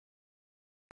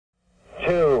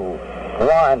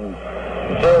1,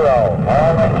 0.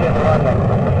 All engine running.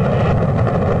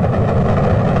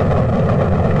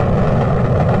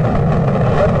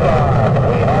 Liftoff.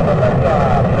 We have a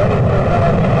liftoff. 32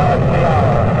 minutes past the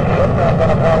hour. Liftoff on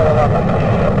Apollo 11.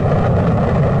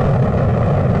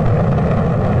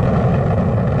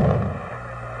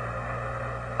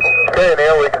 Okay,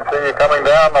 Neil, we can see you coming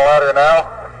down the ladder now.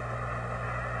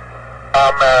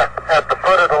 I'm at the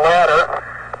foot of the ladder.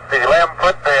 The lamb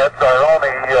footbeds are only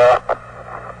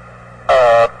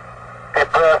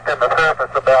depressed in the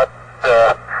surface about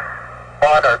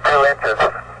 1 or 2 inches.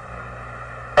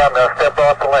 I'm going to step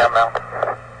off the lamb now.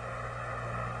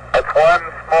 That's one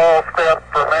small step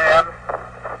for man,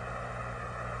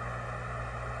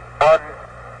 one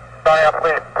giant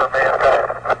leap for mankind.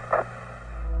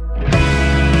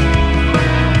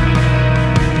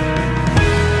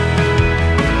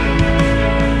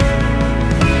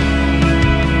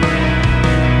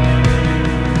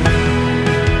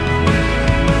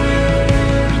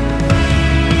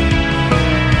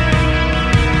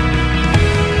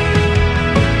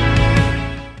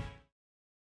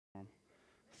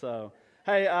 So,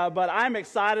 hey, but I'm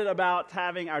excited about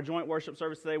having our joint worship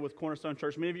service today with Cornerstone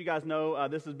Church. Many of you guys know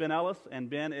this is Ben Ellis, and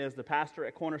Ben is the pastor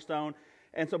at Cornerstone.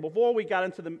 And so before we get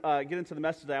into the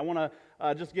message today, I want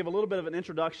to just give a little bit of an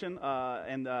introduction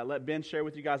and let Ben share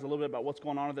with you guys a little bit about what's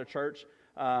going on at their church.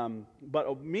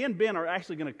 But me and Ben are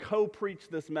actually going to co-preach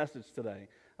this message today.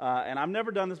 And I've never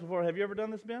done this before. Have you ever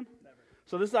done this, Ben? Never.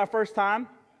 So this is our first time.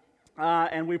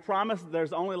 And we promise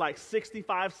there's only like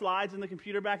 65 slides in the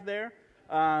computer back there.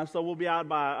 So we'll be out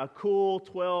by a cool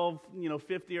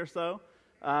 12:50 or so.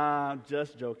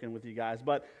 Just joking with you guys.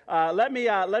 But let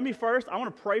me first, I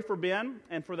want to pray for Ben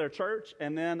and for their church,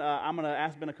 and then I'm going to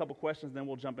ask Ben a couple questions, then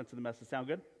we'll jump into the message. Sound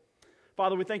good?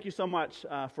 Father, we thank you so much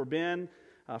for Ben,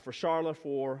 for Charlotte,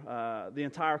 for the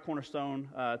entire Cornerstone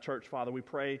Church. Father, we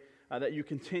pray that you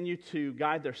continue to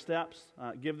guide their steps,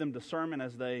 give them discernment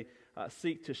as they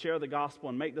seek to share the gospel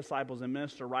and make disciples and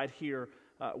minister right here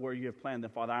where you have planned them,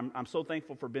 Father. I'm so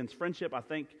thankful for Ben's friendship. I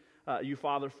thank you,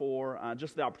 Father, for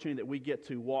just the opportunity that we get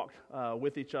to walk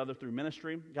with each other through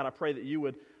ministry. God, I pray that you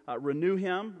would renew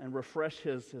him and refresh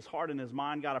his heart and his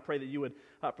mind. God, I pray that you would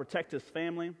protect his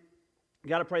family.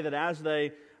 God, I pray that as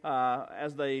they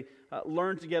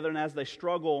learn together and as they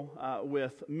struggle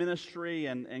with ministry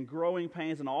and growing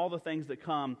pains and all the things that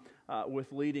come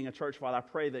with leading a church, Father, I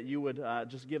pray that you would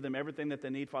just give them everything that they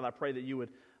need. Father, I pray that you would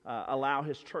allow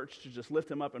his church to just lift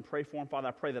him up and pray for him. Father,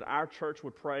 I pray that our church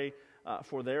would pray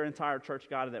for their entire church,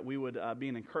 God, that we would be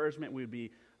an encouragement, we would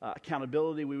be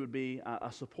accountability, we would be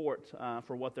a support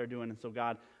for what they're doing. And so,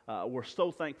 God, we're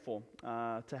so thankful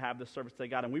to have this service today,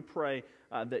 God, and we pray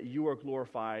that you are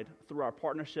glorified through our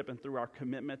partnership and through our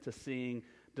commitment to seeing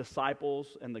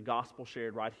disciples and the gospel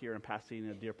shared right here in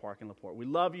Pasadena, Deer Park, and LaPorte. We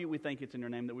love you. We thank you. It's in your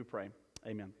name that we pray.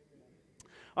 Amen.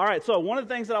 All right, so one of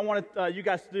the things that I wanted you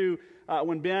guys to do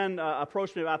when Ben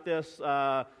approached me about this,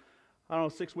 I don't know,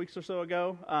 6 weeks or so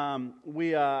ago,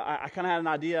 I kind of had an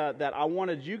idea that I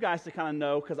wanted you guys to kind of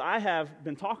know, because I have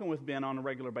been talking with Ben on a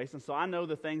regular basis, so I know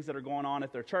the things that are going on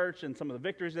at their church and some of the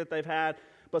victories that they've had,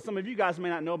 but some of you guys may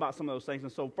not know about some of those things.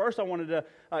 And so first I wanted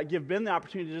to give Ben the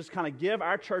opportunity to just kind of give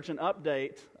our church an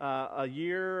update a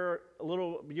year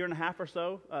and a half or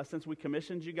so since we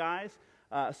commissioned you guys.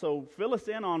 So fill us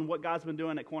in on what God's been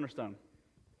doing at Cornerstone.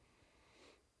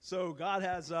 So God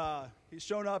has, he's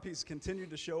shown up, he's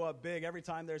continued to show up big. Every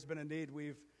time there's been a need,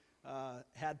 we've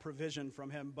had provision from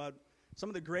him. But some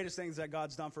of the greatest things that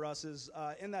God's done for us is,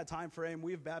 in that time frame,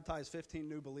 we've baptized 15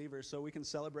 new believers, so we can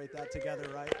celebrate that together,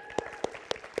 right?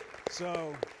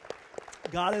 So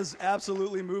God is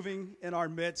absolutely moving in our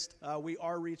midst. We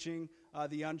are reaching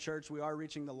the unchurched, we are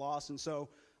reaching the lost, and so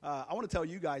I want to tell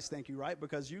you guys thank you, right?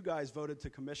 Because you guys voted to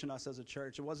commission us as a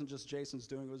church. It wasn't just Jason's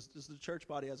doing, it was just the church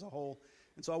body as a whole.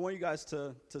 And so I want you guys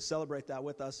to celebrate that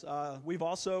with us. We've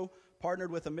also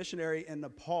partnered with a missionary in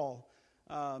Nepal.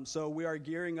 So we are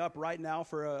gearing up right now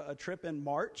for a trip in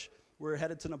March. We're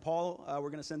headed to Nepal. We're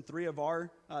going to send 3 of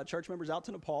our church members out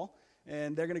to Nepal.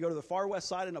 And they're going to go to the far west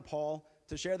side of Nepal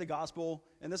to share the gospel.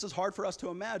 And this is hard for us to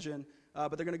imagine,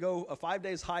 but they're going to go a 5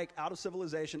 days hike out of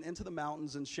civilization into the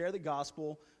mountains and share the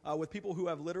gospel with people who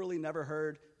have literally never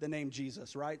heard the name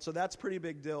Jesus, right? So that's a pretty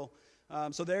big deal.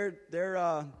 So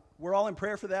we're all in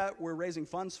prayer for that. We're raising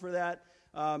funds for that.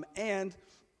 And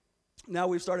now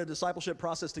we've started a discipleship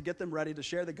process to get them ready to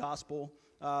share the gospel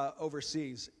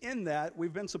overseas. In that,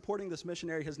 we've been supporting this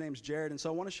missionary. His name's Jared. And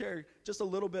so I want to share just a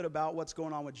little bit about what's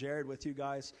going on with Jared with you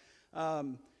guys.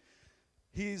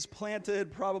 He's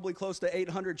planted probably close to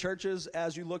 800 churches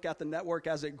as you look at the network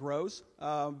as it grows.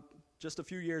 Just a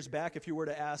few years back, if you were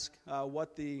to ask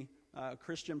what the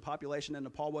Christian population in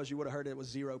Nepal was, you would have heard it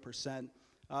was 0%.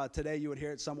 Today, you would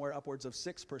hear it somewhere upwards of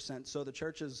 6%. So the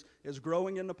church is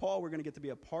growing in Nepal. We're going to get to be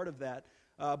a part of that.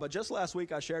 But just last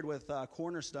week, I shared with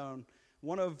Cornerstone,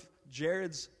 one of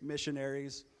Jared's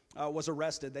missionaries was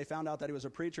arrested. They found out that he was a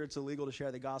preacher. It's illegal to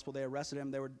share the gospel. They arrested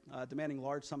him. They were demanding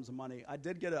large sums of money. I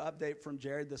did get an update from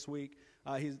Jared this week.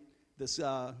 This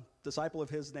disciple of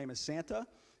his name is Santa,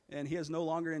 and he is no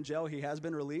longer in jail. He has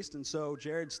been released, and so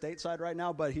Jared's stateside right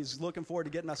now, but he's looking forward to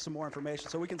getting us some more information,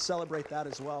 so we can celebrate that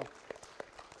as well.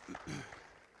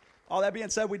 All that being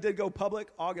said, we did go public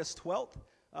August 12th.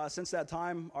 Since that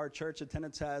time, our church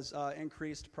attendance has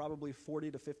increased probably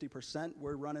 40 to 50%.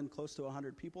 We're running close to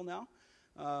 100 people now.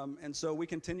 And so we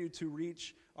continue to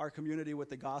reach our community with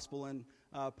the gospel, and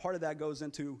part of that goes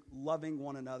into loving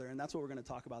one another, and that's what we're going to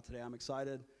talk about today. I'm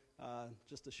excited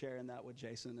just to share in that with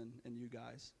Jason and you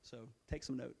guys. So take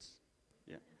some notes.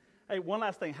 Yeah. Hey, one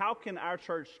last thing. How can our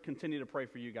church continue to pray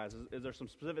for you guys? Is there some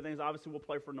specific things? Obviously, we'll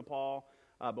pray for Nepal,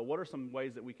 but what are some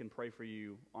ways that we can pray for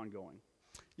you ongoing?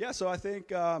 Yeah, so I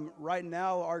think right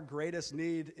now our greatest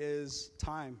need is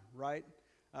time, right?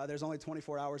 There's only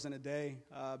 24 hours in a day.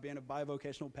 Being a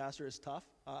bivocational pastor is tough.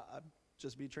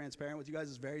 Just be transparent with you guys,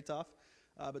 it's very tough.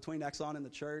 Between Exxon and the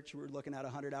church, we're looking at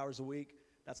 100 hours a week.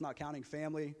 That's not counting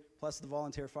family, plus the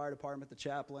volunteer fire department, the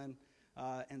chaplain,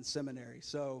 and seminary.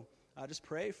 So just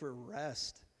pray for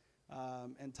rest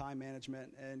and time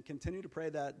management, and continue to pray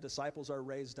that disciples are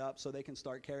raised up so they can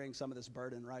start carrying some of this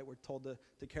burden, right? We're told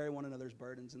to carry one another's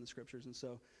burdens in the scriptures, and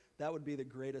so that would be the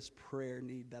greatest prayer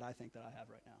need that I think that I have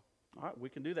right now. All right, we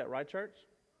can do that, right, church?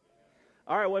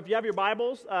 All right, well, if you have your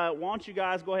Bibles, why don't you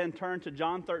guys go ahead and turn to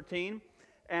John 13.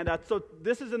 And so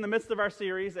this is in the midst of our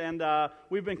series, and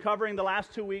we've been covering the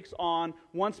last 2 weeks on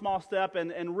one small step,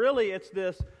 and really it's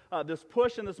this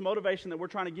push and this motivation that we're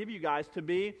trying to give you guys to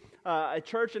be a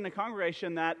church and a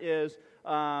congregation that is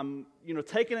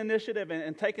taking initiative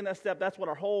and taking that step. That's what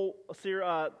our whole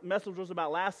message was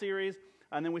about last series,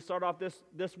 and then we start off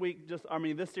this week,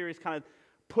 this series kind of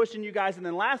pushing you guys. And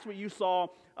then last week you saw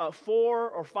 4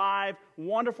 or 5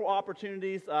 wonderful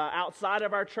opportunities outside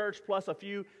of our church, plus a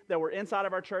few that were inside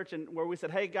of our church, and where we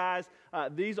said, hey guys,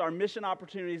 these are mission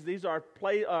opportunities. These are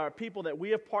people that we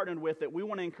have partnered with that we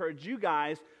want to encourage you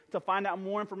guys to find out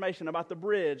more information about the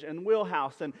Bridge and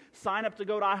Wheelhouse, and sign up to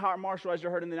go to iHeart Marshall, as you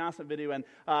heard in the announcement video. And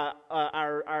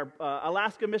our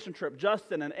Alaska mission trip,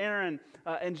 Justin and Aaron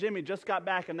and Jimmy just got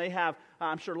back, and they have,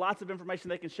 I'm sure, lots of information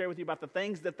they can share with you about the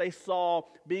things that they saw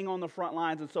being on the front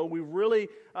lines. And so we've really,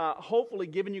 hopefully,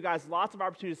 given you guys lots of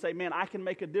opportunity to say, man, I can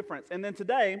make a difference. And then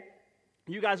today,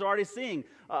 you guys are already seeing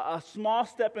a small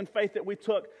step in faith that we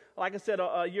took, like I said,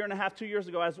 a year and a half, 2 years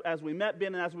ago, as we met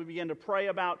Ben and as we began to pray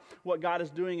about what God is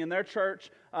doing in their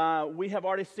church. We have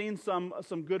already seen some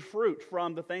good fruit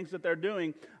from the things that they're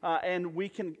doing, and we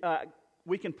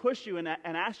can push you and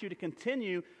ask you to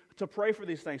continue to pray for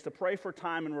these things, to pray for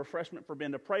time and refreshment for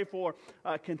Ben, to pray for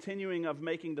continuing of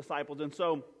making disciples. And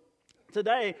so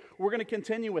today, we're going to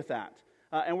continue with that.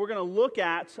 And we're going to look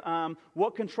at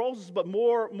what controls us, but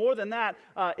more than that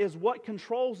is what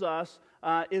controls us.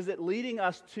 Is it leading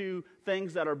us to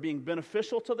things that are being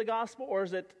beneficial to the gospel, or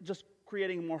is it just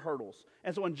creating more hurdles?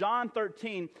 And so in John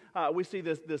 13, we see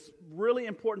this really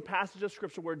important passage of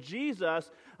Scripture where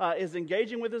Jesus is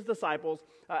engaging with his disciples,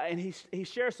 and he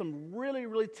shares some really,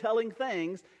 really telling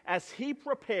things as he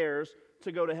prepares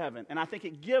to go to heaven. And I think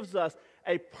it gives us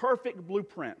a perfect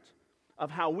blueprint of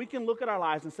how we can look at our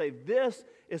lives and say, this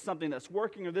is something that's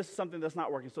working, or this is something that's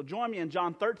not working. So join me in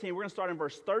John 13. We're going to start in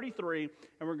verse 33, and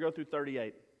we're going to go through 38.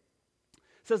 It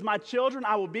says, my children,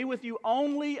 I will be with you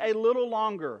only a little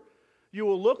longer. You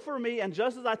will look for me, and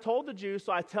just as I told the Jews,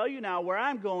 so I tell you now, where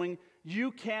I'm going,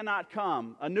 you cannot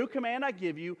come. A new command I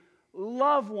give you,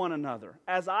 love one another.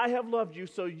 As I have loved you,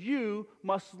 so you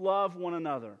must love one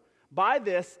another. By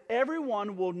this,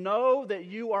 everyone will know that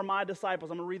you are my disciples.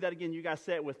 I'm going to read that again. You guys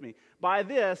say it with me. By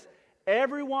this,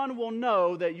 everyone will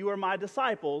know that you are my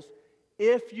disciples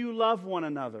if you love one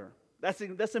another.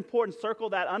 That's important. Circle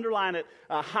that, underline it,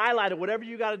 highlight it, whatever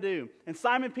you got to do. And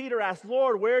Simon Peter asked,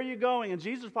 Lord, where are you going? And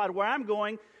Jesus replied, where I'm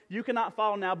going, you cannot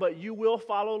follow now, but you will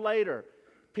follow later.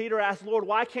 Peter asked, Lord,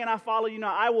 why can't I follow you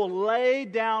now? I will lay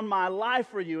down my life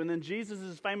for you. And then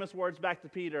Jesus' famous words back to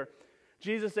Peter,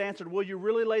 Jesus answered, will you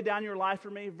really lay down your life for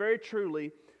me? Very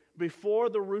truly, before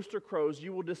the rooster crows,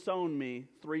 you will disown me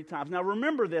 3 times. Now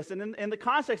remember this, and in the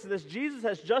context of this, Jesus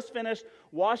has just finished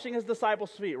washing his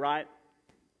disciples' feet, right?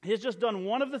 He's just done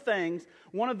one of the things,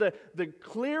 one of the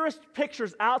clearest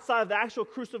pictures outside of the actual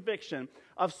crucifixion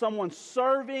of someone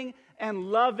serving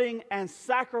and loving and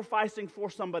sacrificing for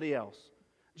somebody else.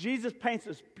 Jesus paints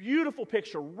this beautiful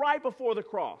picture right before the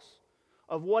cross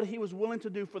of what he was willing to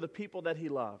do for the people that he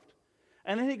loved.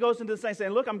 And then he goes into this thing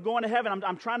saying, look, I'm going to heaven.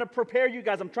 I'm trying to prepare you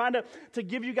guys. I'm trying to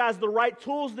give you guys the right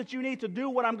tools that you need to do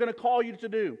what I'm going to call you to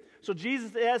do. So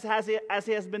Jesus, as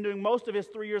he has been doing most of his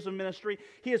 3 years of ministry,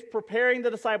 he is preparing the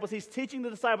disciples. He's teaching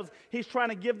the disciples. He's trying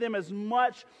to give them as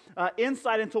much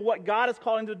insight into what God is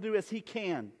calling them to do as he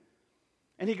can.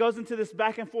 And he goes into this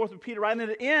back and forth with Peter, right? And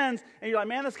then it ends, and you're like,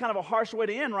 man, that's kind of a harsh way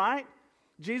to end, right?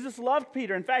 Jesus loved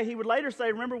Peter. In fact, he would later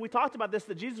say, remember we talked about this,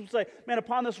 that Jesus would say, man,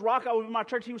 upon this rock I will build my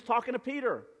church. He was talking to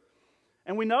Peter.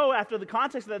 And we know after the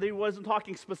context of that he wasn't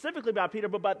talking specifically about Peter,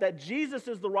 but that Jesus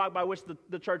is the rock by which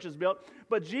the church is built.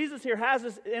 But Jesus here has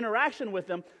this interaction with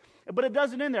them, but it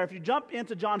doesn't end there. If you jump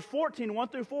into John 14, 1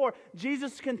 through 4,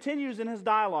 Jesus continues in his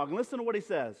dialogue. And listen to what he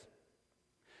says.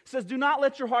 He says, do not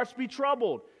let your hearts be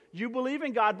troubled. You believe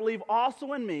in God, believe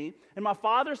also in me. And my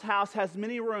Father's house has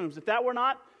many rooms. If that were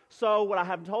not so, what I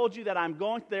have told you, that I'm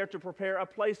going there to prepare a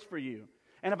place for you.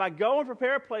 And if I go and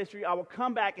prepare a place for you, I will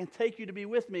come back and take you to be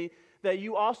with me, that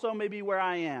you also may be where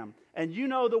I am. And you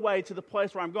know the way to the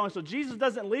place where I'm going. So Jesus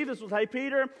doesn't leave this with, hey,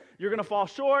 Peter, you're going to fall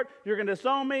short. You're going to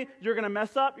disown me. You're going to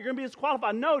mess up. You're going to be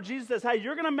disqualified. No, Jesus says, hey,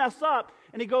 you're going to mess up.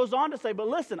 And he goes on to say, but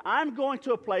listen, I'm going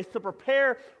to a place to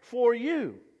prepare for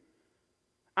you.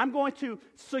 I'm going to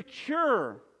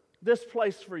secure this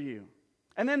place for you.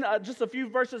 And then just a few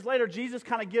verses later, Jesus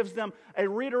kind of gives them a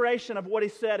reiteration of what he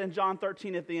said in John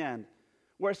 13 at the end,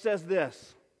 where it says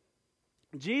this.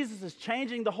 Jesus is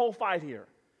changing the whole fight here.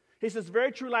 He says,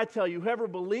 very truly I tell you, whoever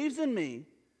believes in me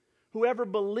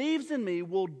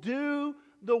will do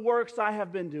the works I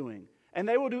have been doing. And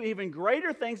they will do even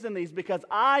greater things than these because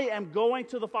I am going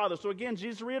to the Father. So again,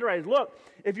 Jesus reiterates, look,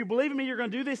 if you believe in me, you're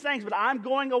going to do these things, but I'm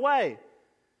going away.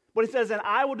 But he says, and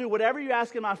I will do whatever you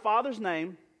ask in my Father's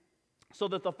name, so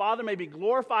that the Father may be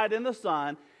glorified in the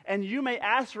Son, and you may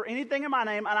ask for anything in my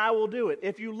name, and I will do it.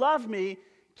 If you love me,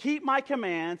 keep my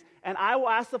commands, and I will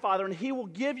ask the Father, and he will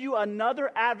give you another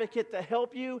advocate to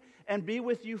help you and be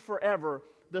with you forever,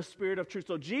 the Spirit of truth.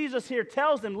 So Jesus here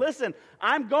tells them, listen,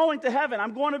 I'm going to heaven.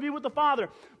 I'm going to be with the Father.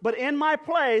 But in my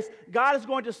place, God is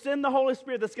going to send the Holy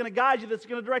Spirit that's going to guide you, that's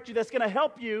going to direct you, that's going to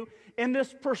help you in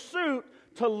this pursuit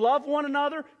to love one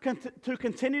another, to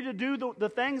continue to do the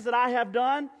things that I have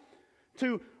done,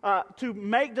 to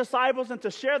make disciples and to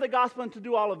share the gospel and to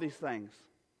do all of these things.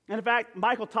 And in fact,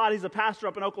 Michael Todd, he's a pastor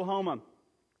up in Oklahoma.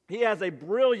 He has a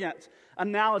brilliant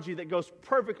analogy that goes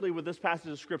perfectly with this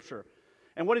passage of Scripture.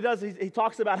 And what he does, he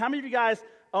talks about, how many of you guys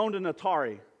owned an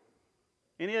Atari?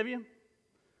 Any of you?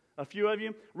 A few of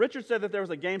you? Richard said that there was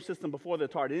a game system before the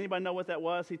Atari. Did anybody know what that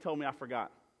was? He told me, I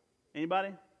forgot. Anybody?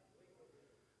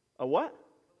 A what?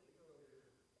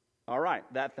 All right,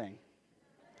 that thing.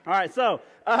 All right,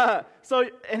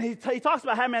 and he talks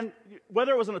about how, man,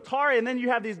 whether it was an Atari, and then you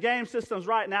have these game systems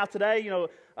right now today,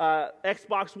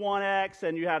 Xbox One X,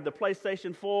 and you have the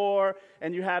PlayStation 4,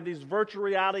 and you have these virtual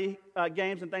reality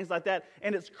games and things like that,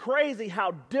 and it's crazy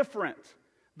how different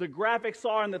the graphics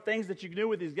are and the things that you can do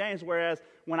with these games, whereas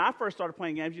when I first started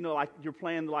playing games, like you're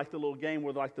playing like the little game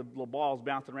where like the little ball's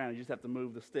bouncing around, and you just have to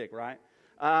move the stick, right?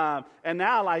 And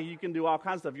now, like, you can do all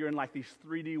kinds of stuff. You're in, like, these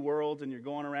 3D worlds, and you're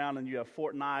going around, and you have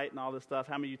Fortnite and all this stuff.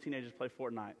 How many of you teenagers play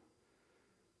Fortnite?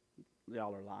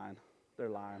 Y'all are lying. They're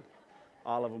lying.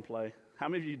 All of them play. How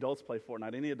many of you adults play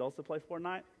Fortnite? Any adults that play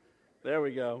Fortnite? There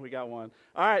we go. We got one.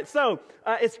 All right, so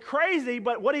it's crazy,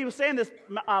 but what he was saying is,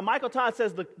 Michael Todd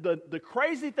says the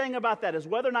crazy thing about that is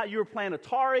whether or not you were playing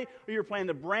Atari or you were playing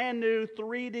the brand new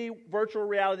 3D virtual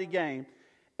reality game,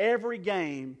 every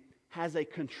game has a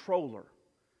controller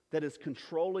that is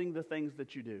controlling the things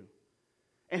that you do.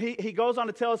 And he goes on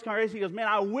to tell his congregation, he goes, man,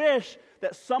 I wish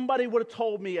that somebody would have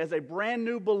told me as a brand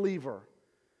new believer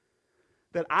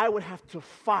that I would have to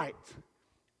fight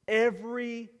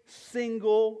every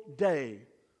single day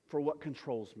for what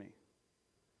controls me.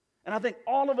 And I think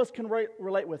all of us can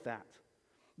relate with that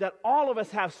all of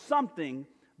us have something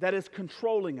that is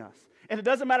controlling us. And it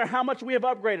doesn't matter how much we have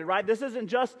upgraded, right? This isn't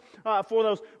just for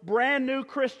those brand new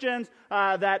Christians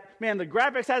that, man, the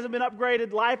graphics hasn't been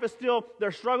upgraded. Life is still,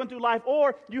 they're struggling through life.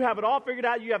 Or you have it all figured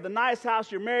out. You have the nice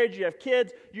house. You're married. You have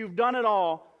kids. You've done it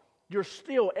all. You're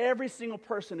still, every single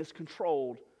person is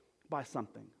controlled by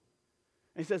something.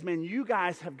 And he says, man, you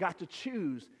guys have got to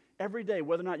choose every day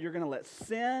whether or not you're going to let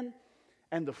sin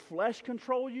and the flesh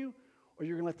control you or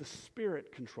you're going to let the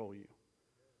Spirit control you.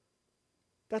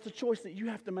 That's a choice that you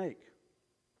have to make.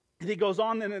 And he goes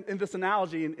on in this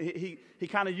analogy, and he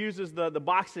kind of uses the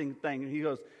boxing thing. He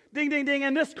goes, ding, ding, ding,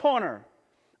 in this corner,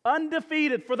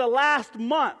 undefeated for the last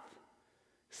month,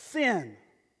 sin.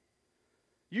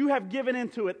 You have given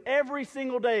into it every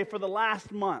single day for the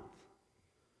last month.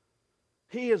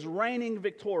 He is reigning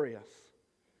victorious.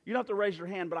 You don't have to raise your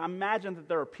hand, but I imagine that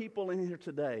there are people in here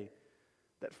today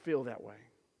that feel that way.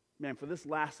 Man, for this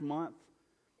last month,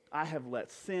 I have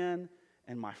let sin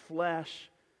and my flesh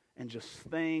and just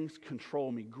things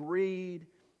control me. Greed,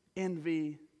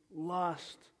 envy,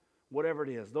 lust, whatever it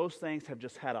is. Those things have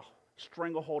just had a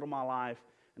stranglehold on my life,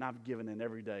 and I've given in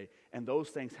every day. And those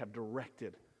things have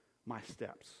directed my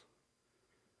steps.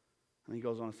 And he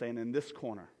goes on saying, in this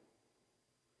corner,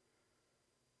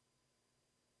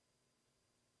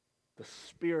 the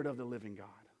Spirit of the living God,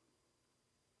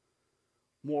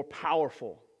 more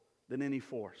powerful than any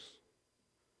force,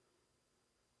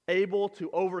 able to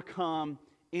overcome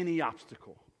any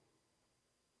obstacle.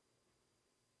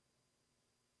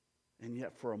 And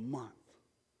yet for a month,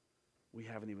 we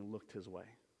haven't even looked his way.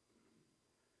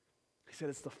 He said,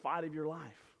 it's the fight of your life.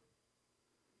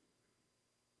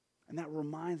 And that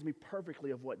reminds me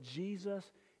perfectly of what Jesus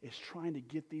is trying to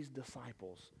get these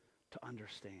disciples to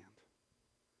understand.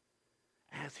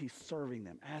 As he's serving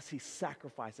them, as he's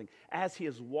sacrificing, as he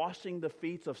is washing the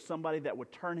feet of somebody that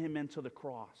would turn him into the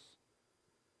cross.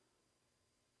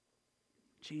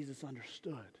 Jesus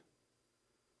understood.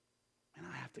 And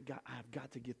I've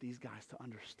got to get these guys to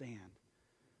understand,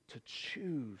 to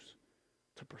choose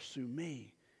to pursue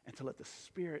me and to let the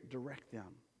Spirit direct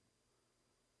them.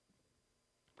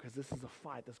 Because this is a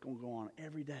fight that's going to go on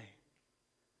every day.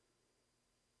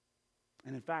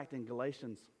 And in fact, in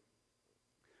Galatians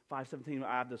 5:17,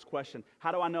 I have this question.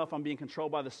 How do I know if I'm being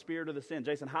controlled by the Spirit or the sin?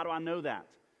 Jason, how do I know that?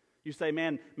 You say,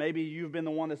 man, maybe you've been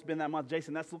the one that's been that month.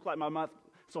 Jason, that's looked like my month.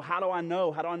 So how do I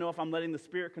know? How do I know if I'm letting the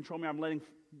Spirit control me or I'm letting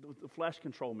the flesh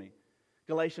control me?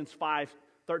 Galatians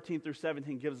 5:13 through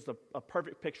 17 gives us a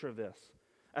perfect picture of this.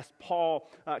 As Paul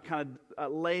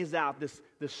lays out this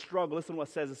struggle, listen to what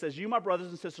it says. It says, you, my brothers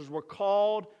and sisters, were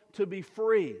called to be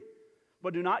free,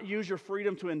 but do not use your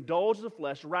freedom to indulge the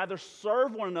flesh. Rather,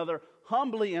 serve one another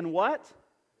humbly in what?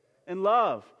 In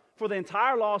love. For the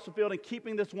entire law is fulfilled in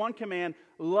keeping this one command,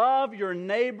 love your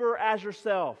neighbor as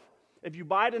yourself. If you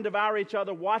bite and devour each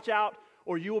other, watch out,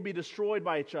 or you will be destroyed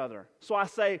by each other. So I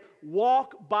say,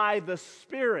 walk by the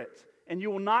Spirit, and you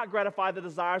will not gratify the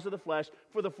desires of the flesh.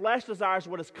 For the flesh desires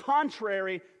what is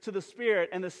contrary to the Spirit,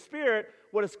 and the Spirit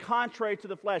what is contrary to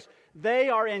the flesh. They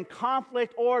are in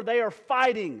conflict, or they are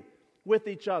fighting with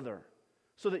each other,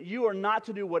 so that you are not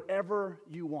to do whatever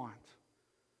you want.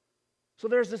 So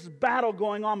there's this battle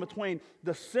going on between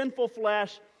the sinful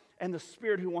flesh and the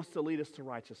Spirit who wants to lead us to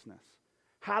righteousness.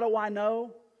 How do I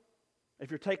know? If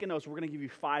you're taking notes, we're going to give you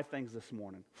 5 things this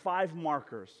morning. 5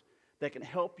 markers that can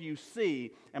help you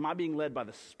see, am I being led by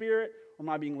the Spirit or am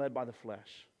I being led by the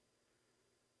flesh?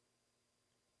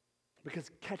 Because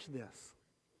catch this.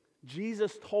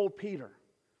 Jesus told Peter,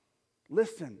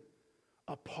 listen,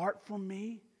 apart from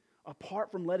me,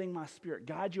 apart from letting my Spirit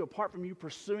guide you, apart from you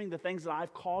pursuing the things that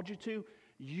I've called you to,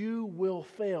 you will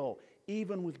fail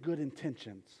even with good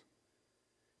intentions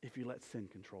if you let sin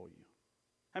control you.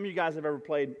 How many of you guys have ever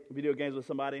played video games with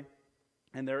somebody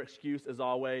and their excuse is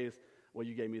always, well,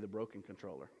 you gave me the broken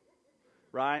controller,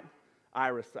 right?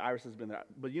 Iris has been there.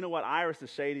 But you know what? Iris is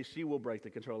shady. She will break the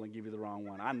controller and give you the wrong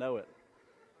one. I know it.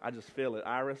 I just feel it.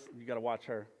 Iris, you got to watch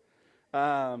her.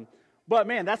 But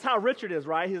man, that's how Richard is,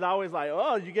 right? He's always like,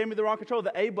 oh, you gave me the wrong controller,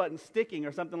 the A button's sticking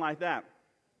or something like that.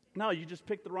 No, you just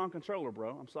picked the wrong controller,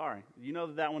 bro. I'm sorry. You know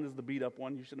that one is the beat up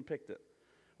one. You shouldn't have picked it,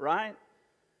 right?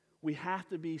 We have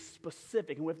to be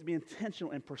specific and we have to be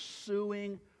intentional in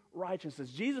pursuing righteousness.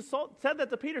 Jesus said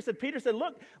that to Peter. Peter said,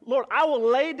 look, Lord, I will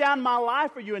lay down my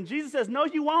life for you. And Jesus says, no,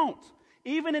 you won't.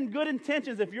 Even in good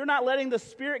intentions, if you're not letting the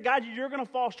Spirit guide you, you're going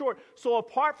to fall short. So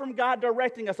apart from God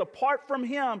directing us, apart from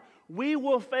Him, we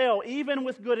will fail even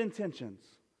with good intentions.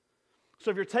 So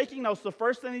if you're taking notes, the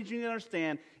first thing that you need to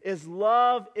understand is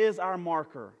love is our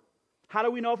marker. How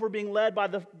do we know if we're being led by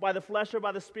the flesh or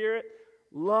by the Spirit?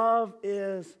 Love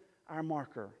is our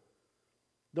marker.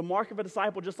 The mark of a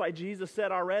disciple, just like Jesus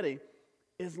said already,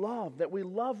 is love, that we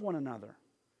love one another.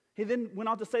 He then went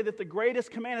on to say that the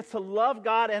greatest command is to love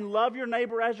God and love your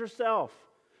neighbor as yourself.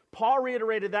 Paul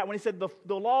reiterated that when he said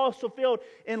the law is fulfilled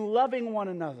in loving one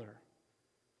another.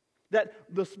 That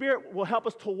the Spirit will help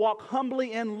us to walk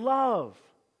humbly in love.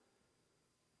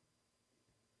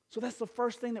 So that's the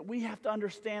first thing that we have to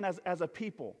understand as a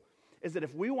people, is that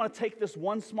if we want to take this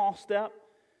one small step,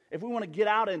 if we want to get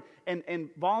out and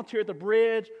volunteer at the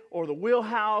bridge or the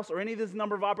wheelhouse or any of this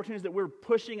number of opportunities that we're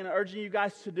pushing and urging you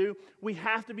guys to do, we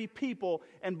have to be people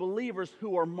and believers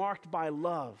who are marked by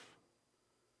love.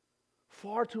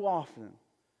 Far too often,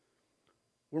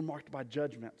 we're marked by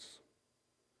judgments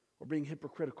or being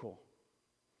hypocritical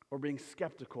or being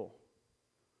skeptical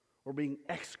or being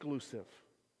exclusive.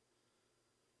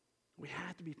 We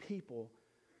have to be people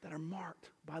that are marked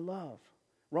by love.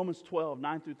 Romans 12,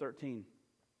 9 through 13.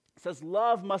 It says,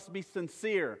 love must be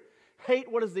sincere.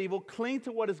 Hate what is evil. Cling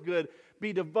to what is good.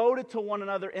 Be devoted to one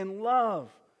another in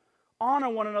love. Honor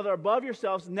one another above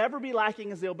yourselves. Never be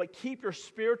lacking in zeal, but keep your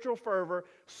spiritual fervor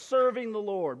serving the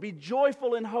Lord. Be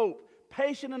joyful in hope,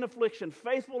 patient in affliction,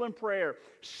 faithful in prayer.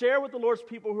 Share with the Lord's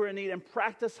people who are in need, and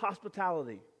practice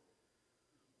hospitality.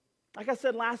 Like I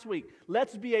said last week,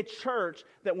 let's be a church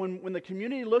that when the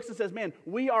community looks and says, man,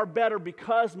 we are better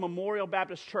because Memorial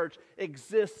Baptist Church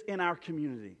exists in our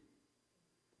community.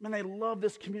 Man, they love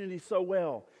this community so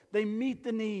well. They meet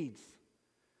the needs.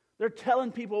 They're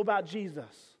telling people about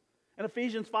Jesus. In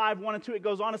Ephesians 5, 1 and 2, it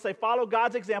goes on to say, follow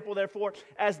God's example, therefore,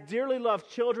 as dearly loved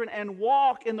children, and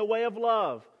walk in the way of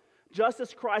love, just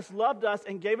as Christ loved us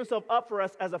and gave himself up for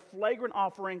us as a flagrant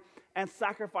offering and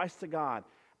sacrifice to God.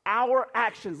 Our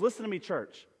actions, listen to me,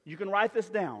 church. You can write this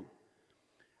down.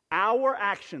 Our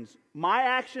actions, my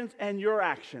actions and your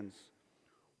actions,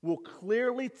 will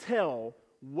clearly tell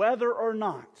whether or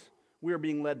not we are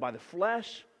being led by the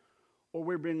flesh or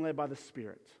we're being led by the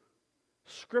Spirit.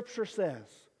 Scripture says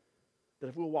that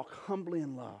if we will walk humbly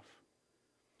in love,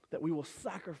 that we will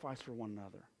sacrifice for one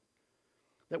another,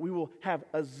 that we will have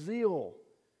a zeal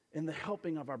in the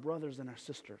helping of our brothers and our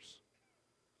sisters.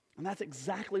 And that's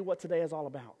exactly what today is all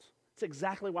about. It's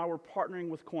exactly why we're partnering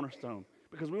with Cornerstone.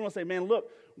 Because we want to say, man,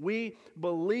 look, we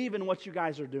believe in what you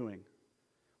guys are doing.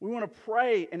 We want to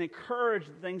pray and encourage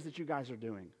the things that you guys are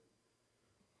doing.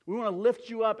 We want to lift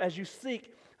you up as you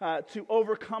seek to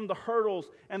overcome the hurdles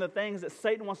and the things that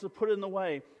Satan wants to put in the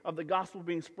way of the gospel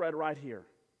being spread right here.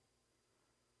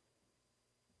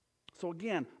 So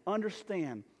again,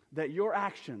 understand that your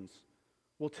actions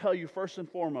will tell you first and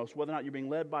foremost whether or not you're being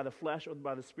led by the flesh or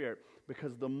by the Spirit,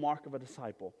 because the mark of a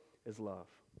disciple is love.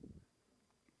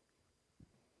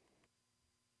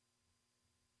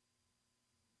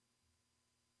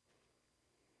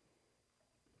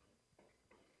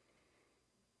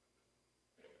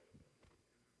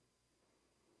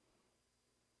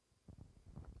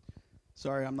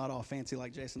 Sorry, I'm not all fancy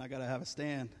like Jason. I got to have a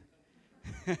stand.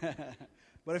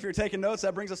 But if you're taking notes,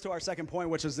 that brings us to our second point,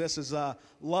 which is this, is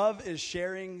love is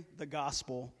sharing the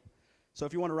gospel. So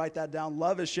if you want to write that down,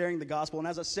 love is sharing the gospel. And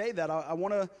as I say that, I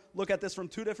want to look at this from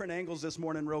two different angles this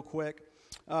morning real quick.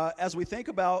 As we think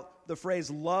about the phrase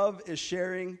love is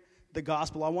sharing the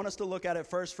gospel, I want us to look at it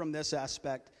first from this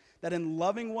aspect, that in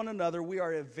loving one another, we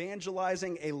are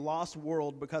evangelizing a lost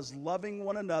world, because loving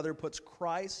one another puts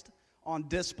Christ on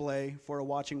display for a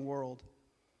watching world.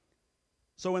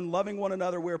 So in loving one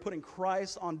another, we're putting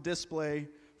Christ on display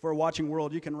for a watching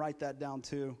world. You can write that down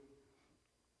too.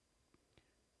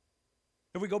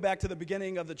 If we go back to the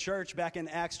beginning of the church, back in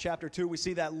Acts chapter 2, we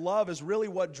see that love is really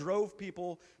what drove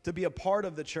people to be a part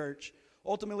of the church.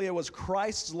 Ultimately, it was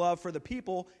Christ's love for the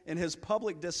people and his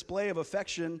public display of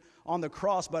affection on the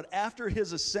cross. But after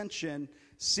his ascension,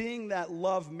 seeing that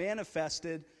love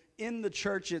manifested in the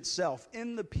church itself,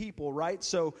 in the people, right?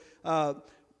 So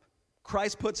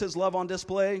Christ puts his love on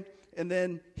display, and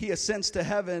then he ascends to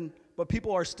heaven, but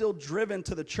people are still driven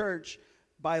to the church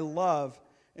by love.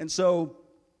 And so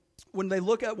when they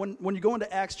look at, when you go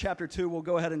into Acts chapter 2, we'll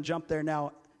go ahead and jump there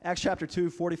now. Acts chapter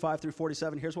 2, 45 through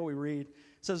 47, here's what we read. It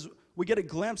says, we get a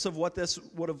glimpse of what this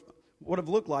would have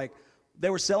looked like. They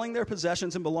were selling their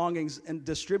possessions and belongings and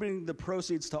distributing the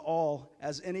proceeds to all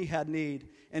as any had need.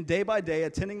 And day by day,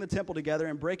 attending the temple together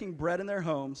and breaking bread in their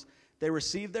homes, they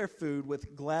received their food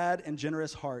with glad and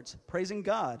generous hearts, praising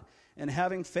God and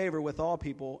having favor with all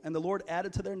people. And the Lord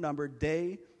added to their number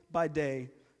day by day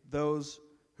those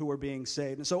who were being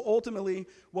saved. And so ultimately,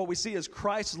 what we see is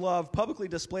Christ's love publicly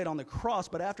displayed on the cross,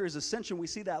 but after his ascension, we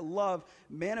see that love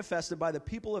manifested by the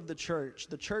people of the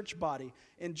church body,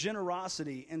 in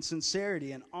generosity and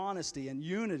sincerity and honesty and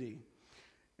unity.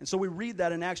 And so we read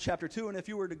that in Acts chapter 2, and if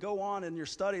you were to go on in your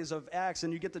studies of Acts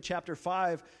and you get to chapter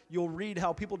 5, you'll read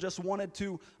how people just wanted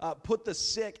to put the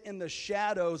sick in the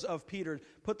shadows of Peter,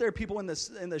 put their people in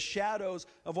the shadows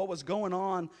of what was going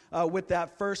on with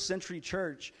that first century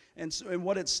church and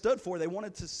what it stood for. They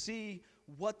wanted to see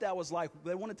what that was like.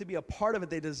 They wanted to be a part of it.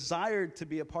 They desired to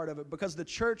be a part of it because the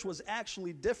church was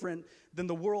actually different than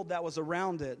the world that was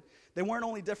around it. They weren't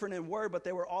only different in word, but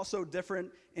they were also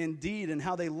different in deed and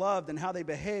how they loved and how they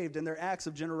behaved and their acts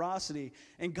of generosity.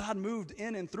 And God moved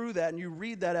in and through that, and you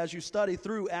read that as you study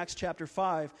through Acts chapter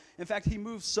 5. In fact, he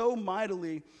moved so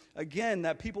mightily, again,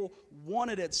 that people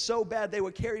wanted it so bad they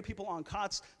would carry people on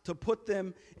cots to put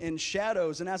them in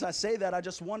shadows. And as I say that, I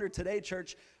just wonder today,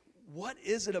 church, what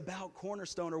is it about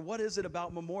Cornerstone, or what is it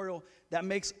about Memorial that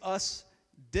makes us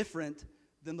different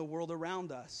than the world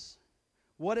around us?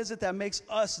 What is it that makes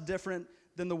us different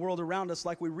than the world around us,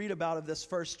 like we read about of this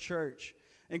first church.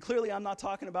 And clearly, I'm not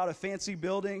talking about a fancy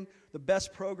building, the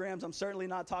best programs. I'm certainly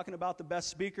not talking about the best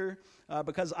speaker,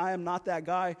 because I am not that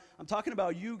guy. I'm talking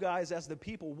about you guys as the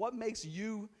people. What makes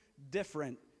you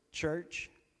different, church?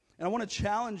 And I want to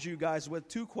challenge you guys with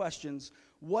two questions.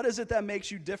 What is it that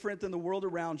makes you different than the world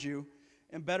around you?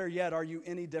 And better yet, are you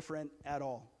any different at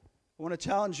all? I want to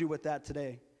challenge you with that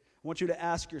today. I want you to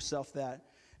ask yourself that.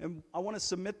 And I want to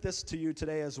submit this to you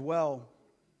today as well.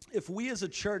 If we as a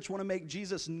church want to make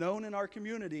Jesus known in our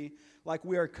community like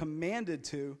we are commanded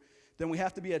to, then we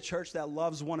have to be a church that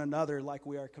loves one another like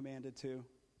we are commanded to.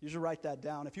 You should write that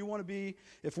down. If we want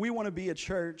to be a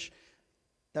church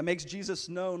that makes Jesus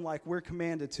known like we're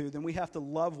commanded to, then we have to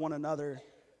love one another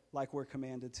like we're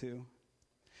commanded to.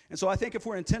 And so I think if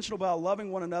we're intentional about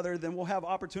loving one another, then we'll have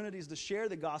opportunities to share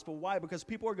the gospel. Why? Because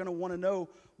people are going to want to know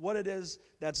what it is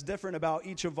that's different about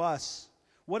each of us.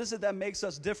 What is it that makes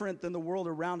us different than the world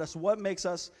around us? What makes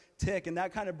us tick? And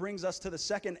that kind of brings us to the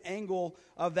second angle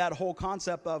of that whole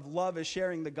concept of love is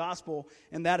sharing the gospel,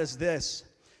 and that is this.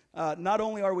 Not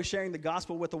only are we sharing the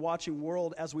gospel with the watching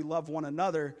world as we love one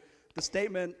another, the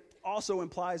statement also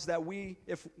implies that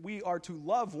if we are to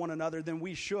love one another, then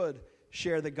we should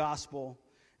share the gospel.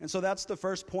 And so that's the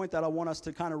first point that I want us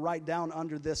to kind of write down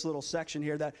under this little section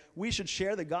here, that we should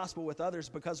share the gospel with others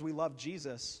because we love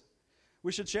Jesus.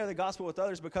 We should share the gospel with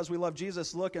others because we love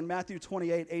Jesus. Look, in Matthew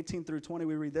 28, 18 through 20,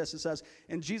 we read this. It says,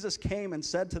 "And Jesus came and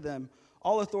said to them,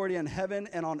 'All authority in heaven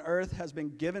and on earth has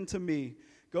been given to me.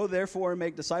 Go therefore and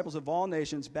make disciples of all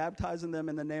nations, baptizing them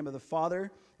in the name of the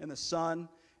Father and the Son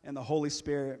and the Holy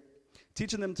Spirit,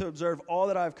 teaching them to observe all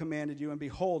that I have commanded you. And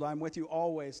behold, I am with you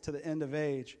always to the end of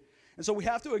age.'" And so we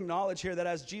have to acknowledge here that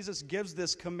as Jesus gives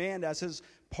this command as his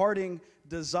parting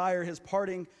desire, his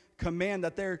parting command,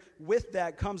 that there with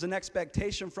that comes an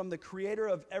expectation from the creator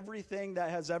of everything that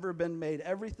has ever been made,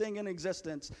 everything in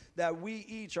existence, that we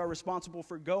each are responsible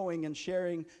for going and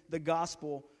sharing the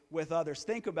gospel with others.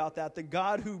 Think about that. The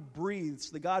God who breathes,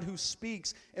 the God who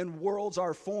speaks and worlds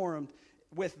are formed,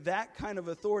 with that kind of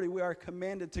authority, we are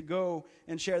commanded to go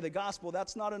and share the gospel.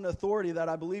 That's not an authority that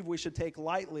I believe we should take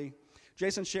lightly.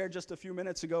 Jason shared just a few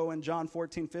minutes ago in John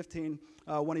 14:15,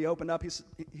 when he opened up,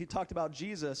 he talked about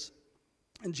Jesus.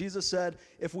 And Jesus said,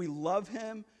 if we love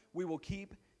him, we will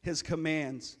keep his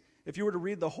commands. If you were to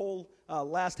read the whole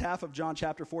last half of John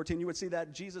chapter 14, you would see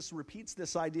that Jesus repeats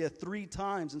this idea 3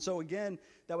 times. And so again,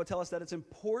 that would tell us that it's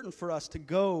important for us to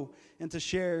go and to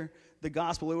share the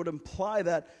gospel. It would imply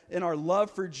that in our love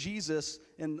for Jesus,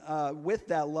 and with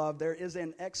that love, there is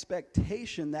an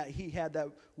expectation that he had that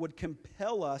would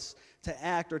compel us to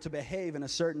act or to behave in a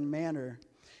certain manner.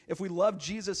 If we love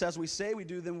Jesus as we say we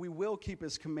do, then we will keep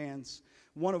his commands,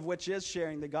 one of which is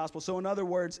sharing the gospel. So in other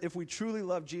words, if we truly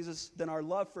love Jesus, then our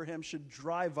love for him should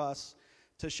drive us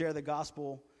to share the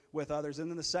gospel with others. And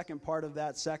then the second part of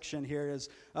that section here is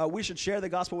we should share the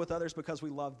gospel with others because we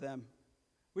love them.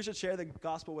 We should share the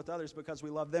gospel with others because we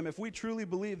love them. If we truly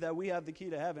believe that we have the key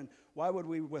to heaven, why would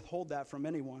we withhold that from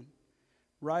anyone?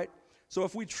 Right? So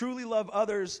if we truly love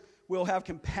others, we'll have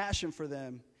compassion for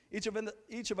them. Each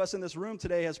of us in this room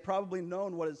today has probably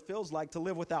known what it feels like to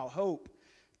live without hope,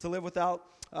 to live with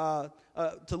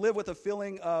a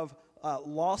feeling of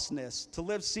lostness, to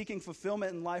live seeking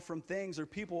fulfillment in life from things or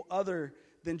people other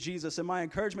than Jesus. And my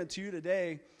encouragement to you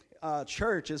today,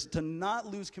 church, is to not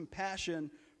lose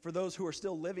compassion for those who are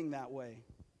still living that way.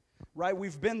 Right?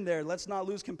 We've been there. Let's not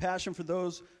lose compassion for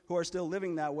those who are still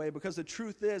living that way, because the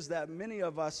truth is that many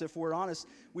of us, if we're honest,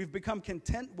 we've become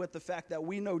content with the fact that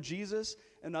we know Jesus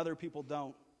and other people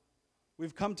don't.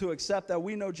 We've come to accept that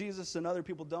we know Jesus and other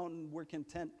people don't, and we're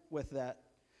content with that.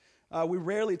 We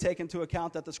rarely take into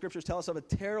account that the scriptures tell us of a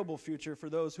terrible future for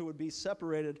those who would be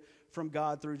separated from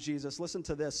God through Jesus. Listen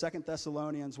to this, 2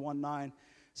 Thessalonians 1:9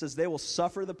 says, "They will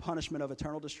suffer the punishment of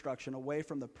eternal destruction away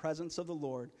from the presence of the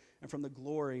Lord and from the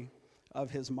glory of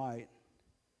his might."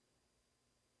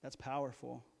 That's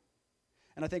powerful.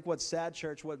 And I think what's sad,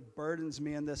 church, what burdens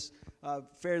me in this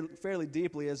fairly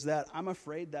deeply is that I'm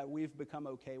afraid that we've become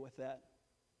okay with that.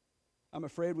 I'm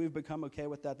afraid we've become okay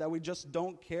with that we just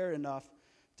don't care enough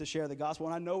to share the gospel.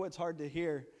 And I know it's hard to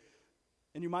hear,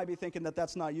 and you might be thinking that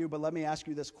that's not you, but let me ask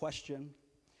you this question.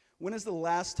 When is the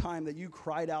last time that you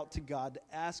cried out to God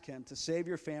to ask him to save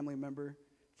your family member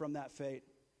from that fate,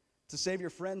 to save your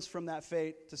friends from that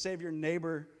fate, to save your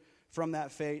neighbor from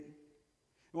that fate?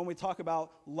 When we talk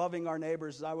about loving our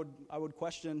neighbors, I would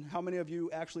question, how many of you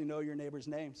actually know your neighbors'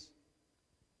 names?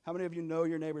 How many of you know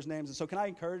your neighbors' names? And so can I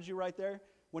encourage you right there,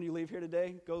 when you leave here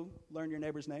today, go learn your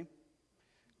neighbor's name.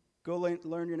 Go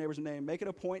learn your neighbor's name. Make it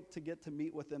a point to get to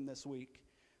meet with them this week.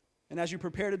 And as you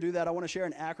prepare to do that, I want to share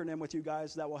an acronym with you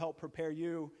guys that will help prepare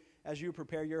you as you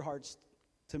prepare your hearts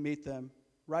to meet them.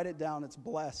 Write it down. It's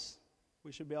bless.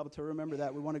 We should be able to remember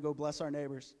that. We want to go bless our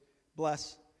neighbors.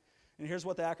 Bless. And here's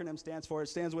what the acronym stands for. It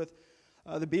stands with,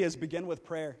 the B is begin with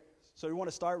prayer. So you want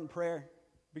to start in prayer.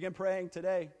 Begin praying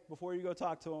today before you go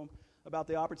talk to them about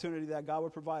the opportunity that God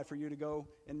would provide for you to go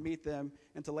and meet them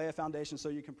and to lay a foundation so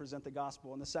you can present the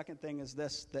gospel. And the second thing is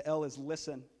this. The L is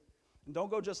listen. And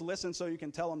don't go just listen so you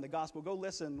can tell them the gospel. Go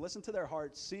listen. Listen to their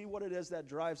hearts. See what it is that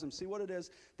drives them. See what it is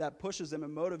that pushes them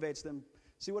and motivates them.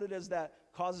 See what it is that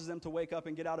causes them to wake up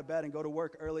and get out of bed and go to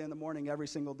work early in the morning every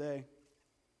single day.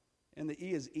 And the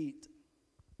E is eat.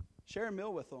 Share a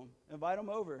meal with them. Invite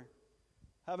them over.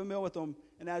 Have a meal with them.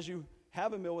 And as you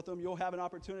have a meal with them, you'll have an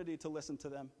opportunity to listen to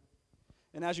them.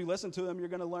 And as you listen to them, you're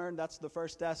going to learn, that's the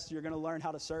first test, you're going to learn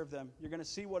how to serve them. You're going to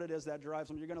see what it is that drives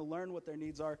them. You're going to learn what their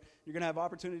needs are. You're going to have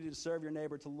opportunity to serve your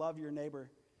neighbor, to love your neighbor.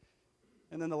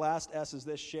 And then the last S is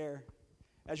this, share.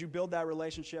 As you build that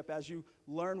relationship, as you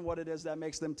learn what it is that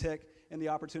makes them tick and the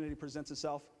opportunity presents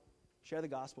itself, share the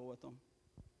gospel with them.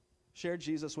 Share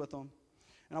Jesus with them.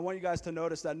 And I want you guys to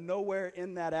notice that nowhere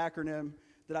in that acronym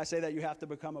did I say that you have to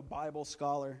become a Bible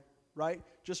scholar, right?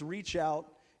 Just reach out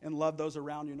and love those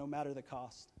around you no matter the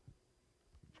cost.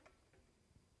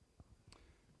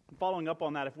 Following up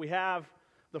on that, if we have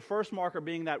the first marker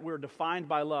being that we're defined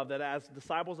by love, that as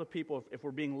disciples of people, if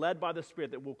we're being led by the Spirit,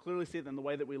 that we'll clearly see it in the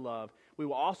way that we love. We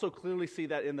will also clearly see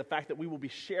that in the fact that we will be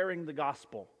sharing the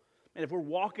gospel. And if we're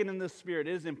walking in the Spirit,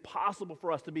 it is impossible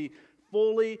for us to be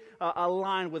fully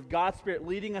aligned with God's Spirit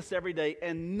leading us every day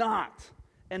and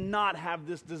not have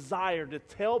this desire to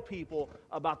tell people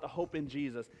about the hope in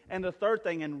Jesus. And the third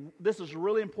thing, and this is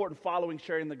really important following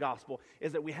sharing the gospel,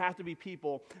 is that we have to be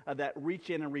people that reach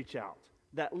in and reach out.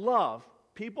 That love,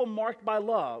 people marked by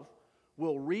love,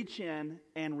 will reach in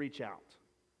and reach out.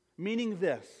 Meaning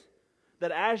this,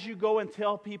 that as you go and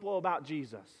tell people about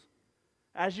Jesus,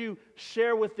 as you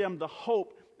share with them the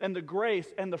hope and the grace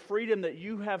and the freedom that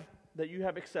you have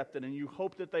accepted, and you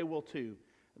hope that they will too,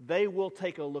 they will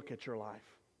take a look at your life.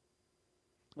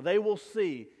 They will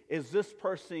see, is this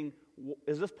person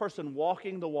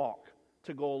walking the walk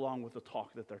to go along with the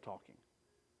talk that they're talking?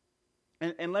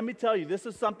 And let me tell you, this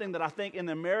is something that I think in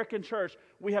the American church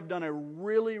we have done a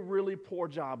really, really poor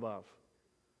job of,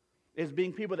 is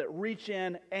being people that reach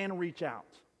in and reach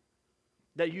out.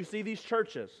 That you see these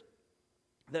churches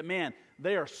that, man,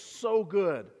 they are so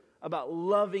good about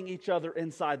loving each other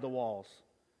inside the walls,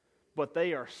 but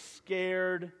they are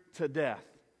scared to death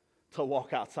to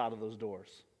walk outside of those doors.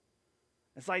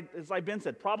 It's like Ben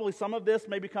said, probably some of this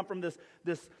maybe come from this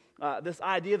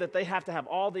idea that they have to have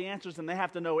all the answers and they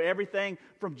have to know everything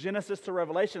from Genesis to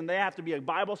Revelation. They have to be a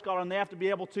Bible scholar and they have to be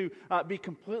able to be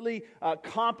completely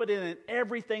competent in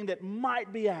everything that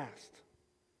might be asked.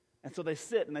 And so they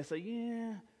sit and they say,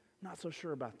 yeah, not so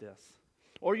sure about this.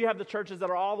 Or you have the churches that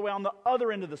are all the way on the other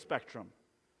end of the spectrum.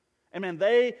 And man,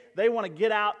 they want to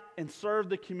get out and serve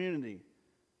the community.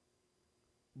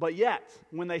 But yet,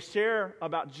 when they share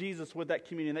about Jesus with that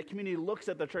community looks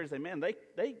at the church and say, man,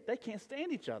 they can't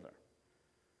stand each other.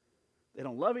 They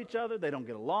don't love each other. They don't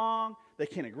get along. They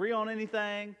can't agree on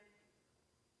anything.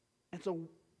 And so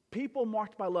people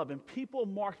marked by love and people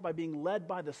marked by being led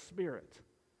by the Spirit,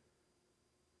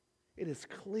 it is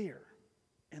clear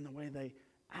in the way they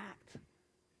act,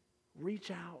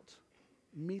 reach out,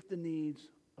 meet the needs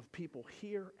of people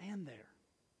here and there.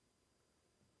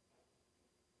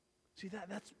 See,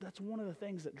 that's one of the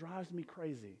things that drives me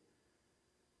crazy,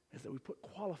 is that we put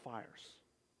qualifiers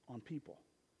on people.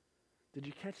 Did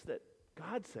you catch that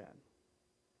God said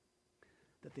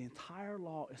that the entire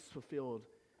law is fulfilled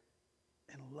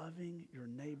in loving your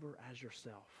neighbor as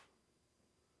yourself?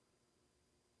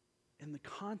 In the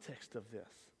context of this,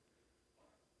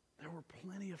 there were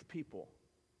plenty of people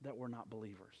that were not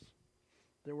believers.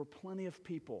 There were plenty of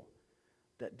people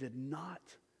that did not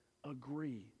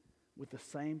agree with the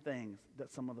same things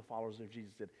that some of the followers of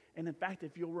Jesus did. And in fact,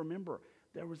 if you'll remember,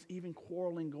 there was even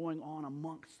quarreling going on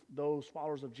amongst those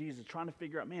followers of Jesus, trying to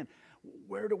figure out, man,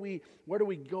 where do we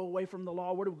go away from the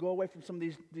law? Where do we go away from some of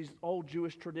these old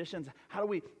Jewish traditions? How do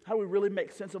we really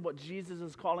make sense of what Jesus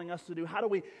is calling us to do? How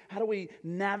do we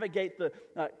navigate the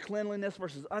cleanliness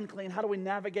versus unclean? How do we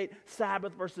navigate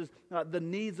Sabbath versus the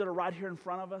needs that are right here in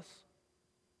front of us?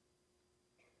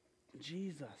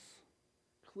 Jesus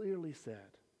clearly said,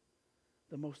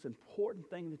 the most important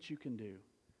thing that you can do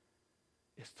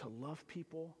is to love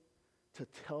people, to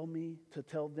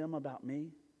tell them about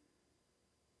me,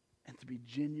 and to be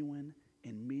genuine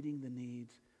in meeting the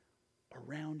needs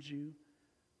around you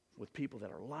with people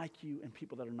that are like you and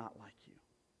people that are not like you.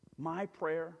 My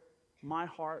prayer my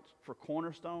heart for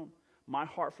Cornerstone, my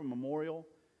heart for Memorial,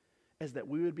 is that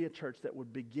we would be a church that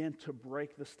would begin to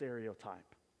break the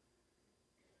stereotype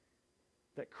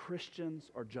that Christians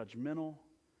are judgmental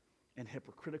and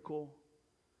hypocritical,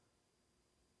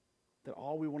 that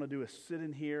all we want to do is sit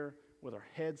in here with our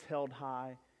heads held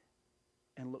high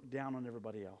and look down on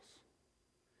everybody else.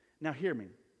 Now hear me,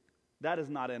 that is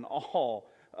not in all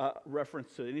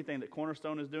reference to anything that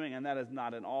Cornerstone is doing, and that is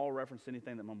not in all reference to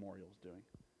anything that Memorial is doing.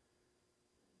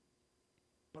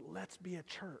 But let's be a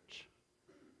church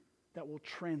that will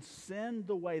transcend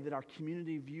the way that our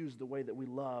community views the way that we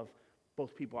love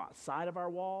both people outside of our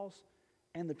walls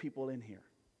and the people in here.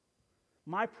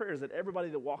 My prayer is that everybody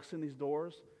that walks in these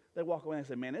doors, they walk away and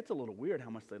say, man, it's a little weird how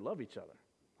much they love each other.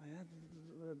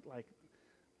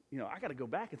 I got to go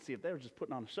back and see if they were just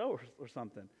putting on a show or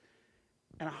something.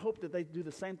 And I hope that they do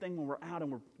the same thing when we're out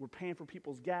and we're paying for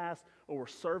people's gas, or we're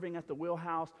serving at the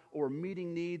Wheelhouse, or we're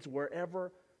meeting needs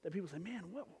wherever, that people say, man,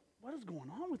 what is going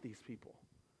on with these people?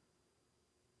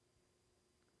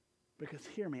 Because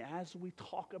hear me, as we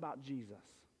talk about Jesus,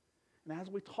 and as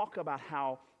we talk about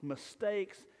how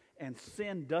mistakes and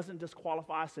sin doesn't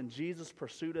disqualify us, and Jesus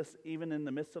pursued us even in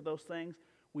the midst of those things,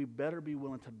 we better be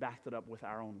willing to back that up with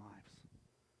our own lives.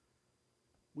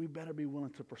 We better be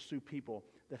willing to pursue people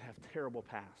that have terrible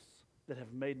pasts, that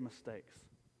have made mistakes.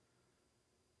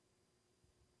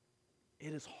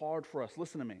 It is hard for us,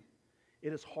 listen to me,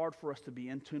 it is hard for us to be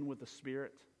in tune with the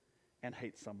Spirit and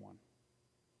hate someone.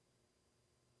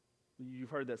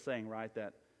 You've heard that saying, right?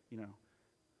 That,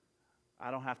 I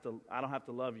don't have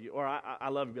to love you, or I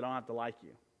love you, but I don't have to like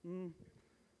you.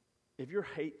 If you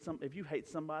hate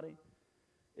somebody,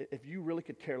 if you really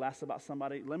could care less about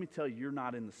somebody, let me tell you, you're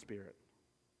not in the Spirit.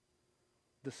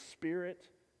 The Spirit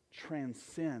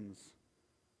transcends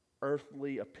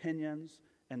earthly opinions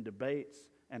and debates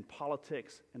and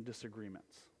politics and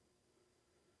disagreements.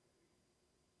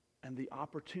 And the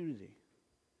opportunity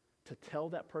to tell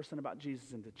that person about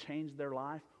Jesus and to change their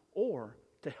life, or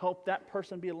to help that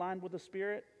person be aligned with the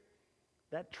Spirit,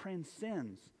 that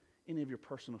transcends any of your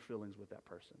personal feelings with that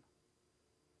person.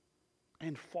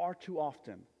 And far too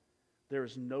often, there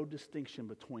is no distinction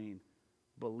between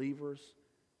believers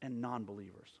and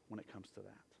non-believers when it comes to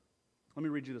that. Let me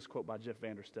read you this quote by Jeff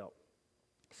Vanderstelt.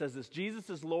 It says this: Jesus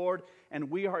is Lord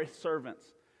and we are His servants.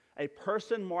 A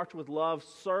person marked with love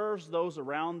serves those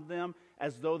around them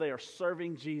as though they are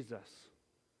serving Jesus.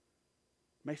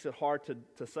 Makes it hard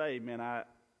to say, man, I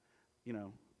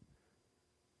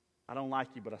don't like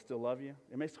you, but I still love you.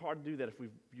 It makes it hard to do that if we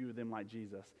view them like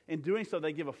Jesus. In doing so,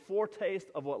 they give a foretaste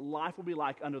of what life will be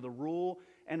like under the rule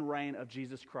and reign of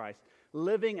Jesus Christ.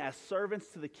 Living as servants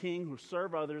to the King who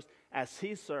serve others as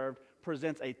He served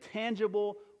presents a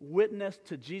tangible witness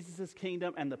to Jesus'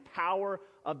 kingdom and the power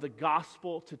of the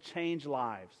gospel to change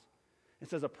lives. It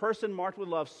says a person marked with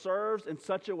love serves in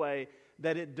such a way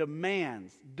that it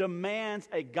demands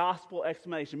a gospel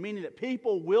explanation, meaning that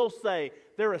people will say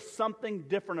there is something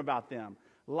different about them.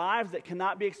 Lives that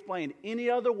cannot be explained any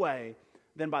other way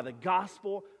than by the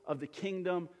gospel of the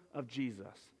kingdom of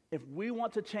Jesus. If we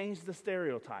want to change the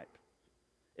stereotype,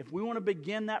 if we want to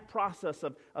begin that process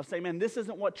of saying, man, this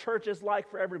isn't what church is like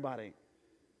for everybody,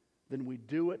 then we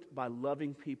do it by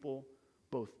loving people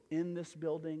both in this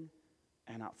building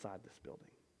and outside this building.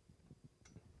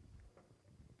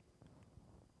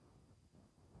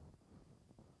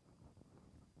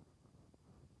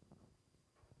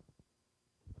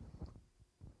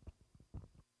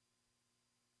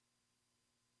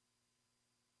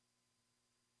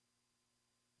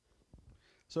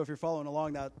 So if you're following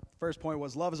along, that first point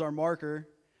was love is our marker.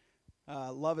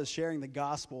 Love is sharing the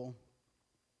gospel.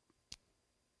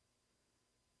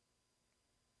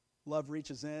 Love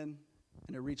reaches in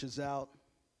and it reaches out.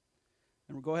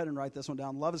 And we'll go ahead and write this one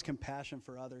down. Love is compassion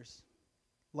for others.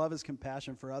 Love is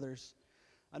compassion for others.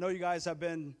 I know you guys have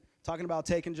been talking about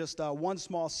taking just one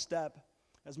small step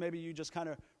as maybe you just kind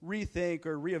of rethink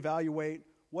or reevaluate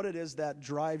what it is that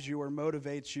drives you or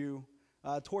motivates you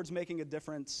towards making a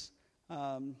difference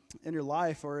in your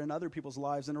life or in other people's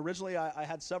lives. And originally I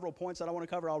had several points that I want to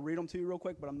cover. I'll read them to you real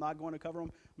quick, but I'm not going to cover them.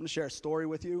 I'm going to share a story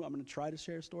with you. I'm going to try to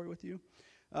share a story with you.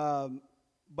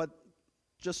 But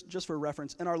just for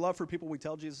reference, in our love for people, we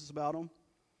tell Jesus about them.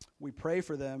 We pray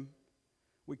for them.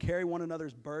 We carry one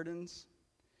another's burdens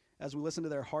as we listen to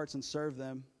their hearts and serve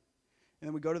them. And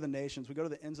then we go to the nations. We go to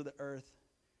the ends of the earth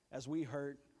as we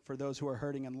hurt for those who are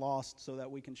hurting and lost so that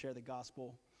we can share the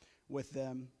gospel with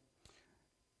them.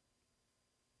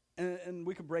 And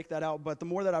we could break that out, but the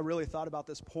more that I really thought about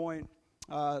this point,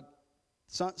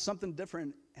 something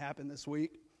different happened this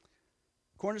week.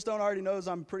 Cornerstone already knows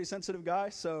I'm a pretty sensitive guy,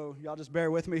 so y'all just bear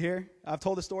with me here. I've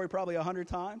told the story probably 100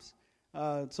 times,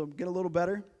 so get a little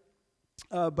better.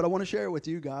 But I want to share it with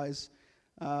you guys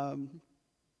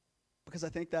because I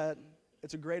think that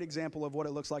it's a great example of what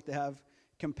it looks like to have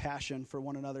compassion for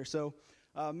one another. So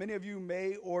many of you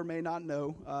may or may not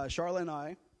know, Charlotte and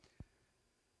I,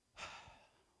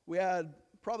 we had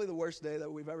probably the worst day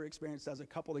that we've ever experienced as a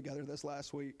couple together this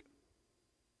last week.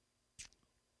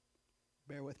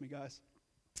 Bear with me, guys.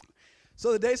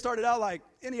 So the day started out like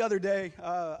any other day.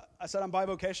 I said I'm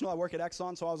bivocational. I work at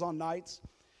Exxon, so I was on nights.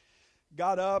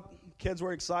 Got up. Kids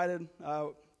were excited.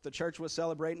 The church was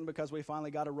celebrating because we finally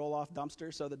got a roll-off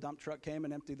dumpster, so the dump truck came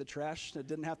and emptied the trash. It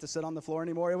didn't have to sit on the floor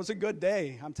anymore. It was a good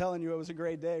day. I'm telling you, it was a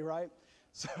great day, right?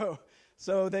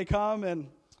 So they come, and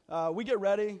we get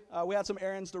ready. We had some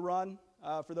errands to run.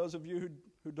 For those of you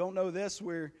who don't know this,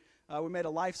 we made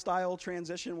a lifestyle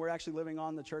transition. We're actually living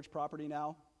on the church property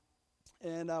now.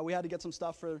 And we had to get some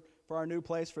stuff for our new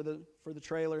place, for the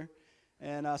trailer.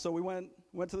 And so we went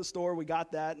to the store. We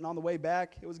got that. And on the way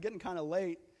back, it was getting kind of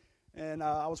late. And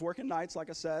I was working nights, like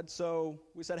I said. So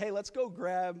we said, hey, let's go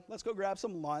grab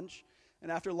some lunch.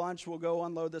 And after lunch, we'll go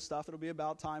unload this stuff. It'll be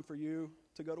about time for you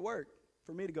to go to work,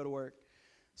 for me to go to work.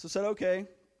 So I said, okay,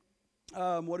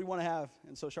 what do you want to have?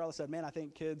 And so Charlotte said, man, I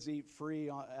think kids eat free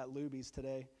at Luby's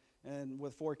today. And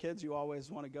with 4 kids, you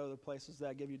always want to go to places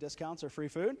that give you discounts or free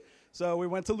food. So we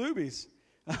went to Luby's.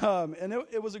 And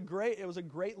it was a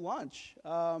great lunch.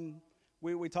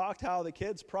 We talked how the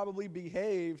kids probably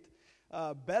behaved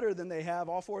better than they have,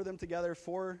 all 4 of them together,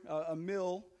 for a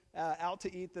meal out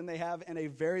to eat than they have in a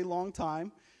very long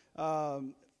time.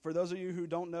 For those of you who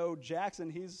don't know Jackson,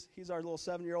 he's our little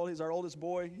 7-year-old. He's our oldest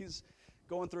boy. He's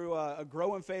going through a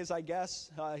growing phase, I guess.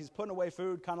 He's putting away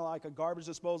food, kind of like a garbage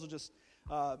disposal.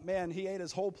 Man, he ate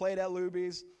his whole plate at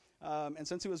Luby's. And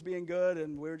since he was being good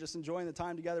and we were just enjoying the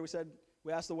time together,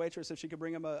 we asked the waitress if she could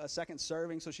bring him a second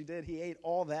serving. So she did. He ate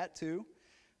all that too.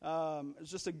 It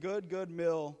was just a good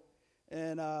meal.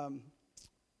 And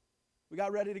we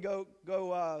got ready to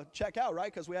go check out,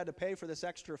 right? Because we had to pay for this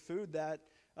extra food that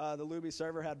the Luby's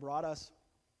server had brought us.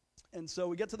 And so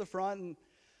we get to the front, and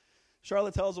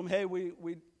Charlotte tells them, hey, we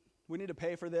need to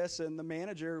pay for this. And the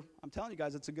manager, I'm telling you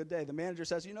guys, it's a good day. The manager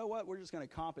says, you know what? We're just going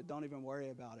to comp it. Don't even worry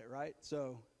about it, right?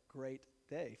 So great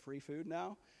day. Free food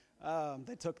now.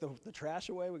 They took the trash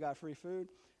away. We got free food.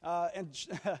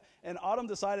 And Autumn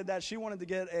decided that she wanted to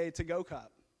get a to-go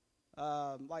cup.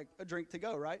 Like a drink to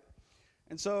go, right?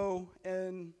 And so,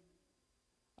 in,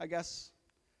 I guess,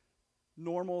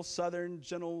 normal Southern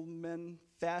gentleman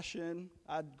fashion,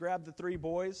 I grabbed the 3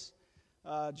 boys,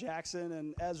 Jackson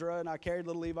and Ezra, and I carried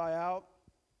little Levi out.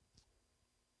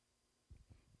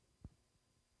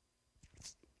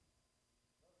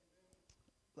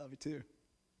 Love you too.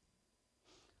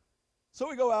 So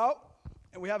we go out,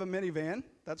 and we have a minivan.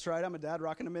 That's right, I'm a dad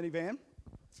rocking a minivan.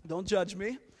 Don't judge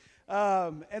me.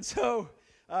 And so,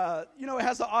 it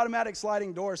has the automatic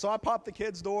sliding door. So I pop the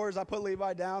kids' doors. I put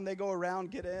Levi down. They go around,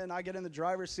 get in. I get in the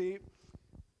driver's seat,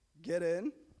 get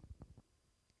in.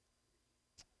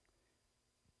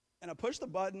 And I push the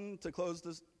button to close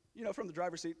this, from the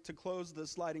driver's seat to close the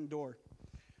sliding door.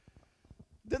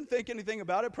 Didn't think anything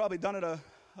about it. Probably done it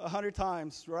 100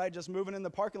 times, right? Just moving in the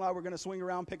parking lot. We're going to swing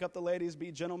around, pick up the ladies,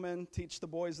 be gentlemen, teach the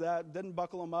boys that. Didn't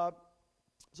buckle them up.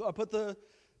 So I put the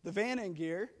van in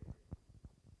gear.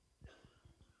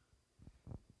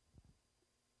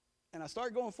 And I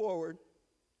started going forward,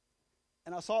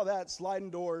 and I saw that sliding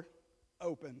door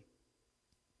open.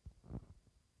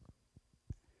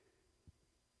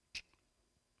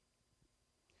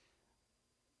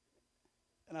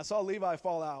 And I saw Levi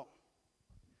fall out.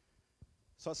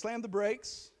 So I slammed the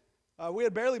brakes. We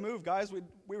had barely moved, guys. We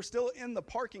were still in the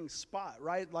parking spot,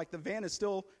 right? Like the van is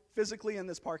still physically in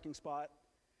this parking spot.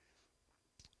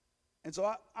 And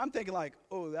so I'm thinking like,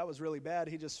 oh, that was really bad.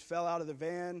 He just fell out of the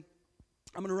van.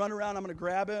 I'm going to run around. I'm going to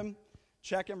grab him,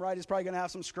 check him, right? He's probably going to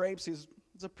have some scrapes. It's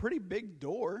a pretty big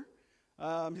door.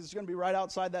 He's going to be right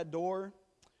outside that door.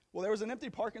 Well, there was an empty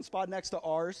parking spot next to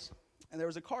ours, and there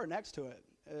was a car next to it.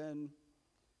 And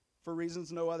for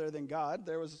reasons no other than God,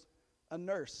 there was a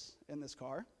nurse in this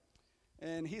car.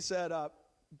 And he said,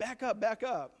 back up, back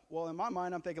up. Well, in my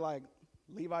mind, I'm thinking like,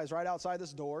 Levi's right outside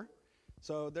this door.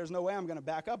 So there's no way I'm going to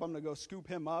back up. I'm going to go scoop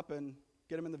him up and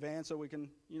get him in the van so we can,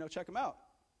 check him out.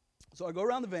 So I go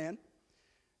around the van,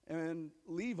 and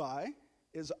Levi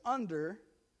is under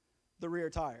the rear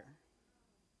tire.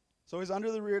 So he's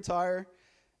under the rear tire,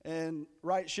 and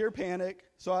sheer panic.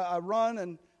 So I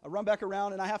run back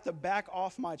around, and I have to back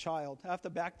off my child. I have to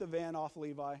back the van off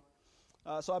Levi.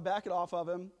 So I back it off of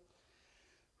him,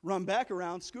 run back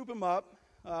around, scoop him up,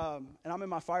 and I'm in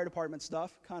my fire department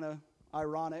stuff, kind of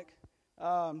ironic.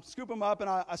 Scoop him up, and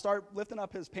I start lifting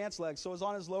up his pants leg. So it's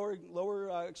on his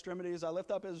lower extremities. I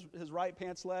lift up his right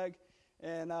pants leg,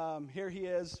 and here he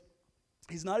is.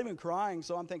 He's not even crying,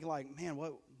 so I'm thinking, like, man,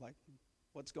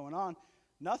 what's going on?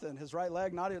 Nothing. His right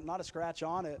leg, not a scratch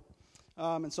on it.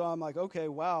 And so I'm like, okay,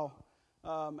 wow.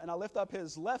 And I lift up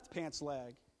his left pants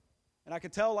leg, and I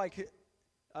could tell, like,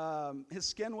 his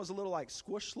skin was a little, like,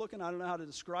 squished looking. I don't know how to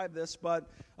describe this, but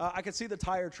I could see the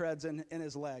tire treads in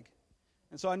his leg.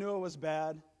 And so I knew it was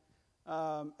bad.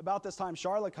 About this time,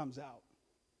 Charlotte comes out.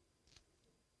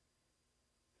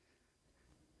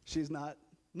 She's not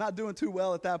doing too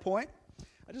well at that point.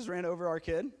 I just ran over our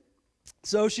kid.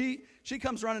 So she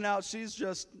comes running out. She's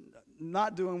just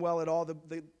not doing well at all.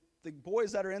 The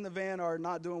boys that are in the van are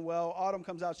not doing well. Autumn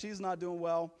comes out. She's not doing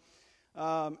well.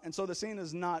 And so the scene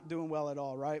is not doing well at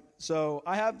all, right? So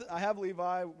I have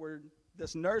Levi, where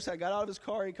this nurse had got out of his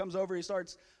car. He comes over. He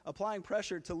starts applying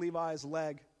pressure to Levi's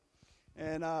leg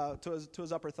and to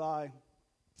his upper thigh.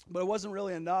 But it wasn't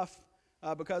really enough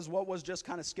because what was just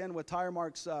kind of skin with tire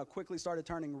marks quickly started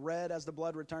turning red as the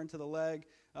blood returned to the leg,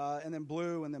 and then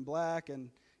blue, and then black, and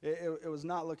it was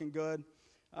not looking good.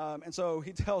 And so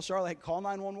he tells Charlotte, hey, call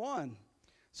 911.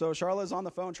 So Charlotte's on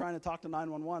the phone trying to talk to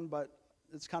 911, but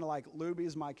it's kind of like,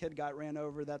 Luby's, my kid got ran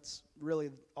over. That's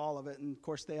really all of it. And, of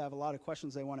course, they have a lot of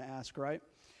questions they want to ask, right?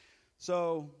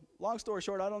 So long story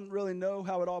short, I don't really know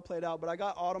how it all played out, but I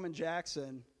got Autumn and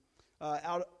Jackson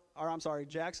Autumn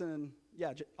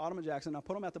and Jackson. I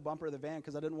put them at the bumper of the van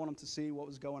because I didn't want them to see what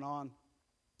was going on.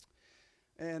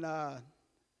 And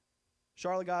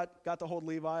Charlotte got to hold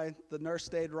Levi. The nurse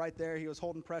stayed right there. He was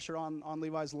holding pressure on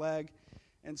Levi's leg.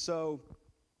 And so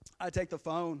I take the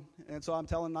phone, and so I'm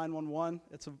telling 911.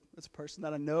 It's a person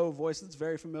that I know, a voice that's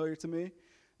very familiar to me.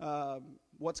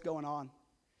 What's going on?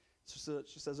 So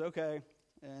she says, okay.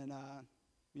 And,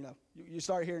 you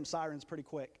start hearing sirens pretty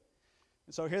quick.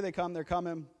 And so here they come. They're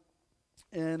coming.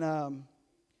 And I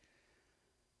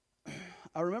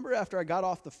remember after I got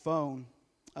off the phone,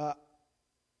 I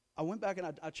went back and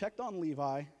I checked on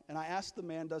Levi, and I asked the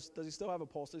man, does he still have a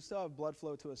pulse? Does he still have blood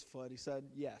flow to his foot? He said,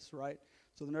 yes, right?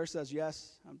 So the nurse says,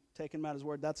 yes. I'm taking him at his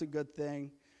word. That's a good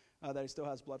thing that he still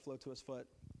has blood flow to his foot.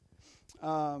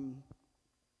 And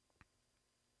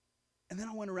then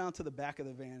I went around to the back of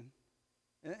the van.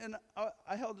 And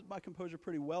I held my composure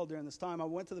pretty well during this time. I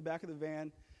went to the back of the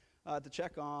van to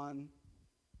check on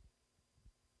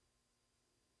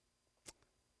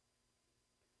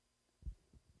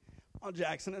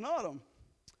Jackson and Autumn.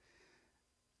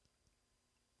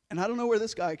 And I don't know where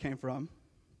this guy came from.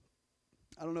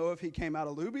 I don't know if he came out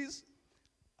of Luby's.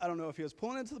 I don't know if he was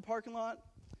pulling into the parking lot.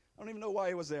 I don't even know why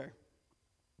he was there.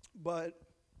 But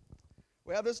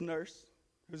we have this nurse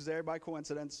who's there by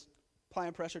coincidence,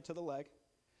 applying pressure to the leg.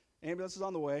 Ambulance is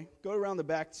on the way. Go around the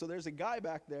back. So there's a guy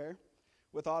back there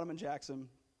with Autumn and Jackson,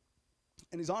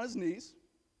 and he's on his knees.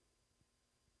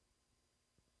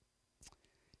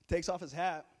 He takes off his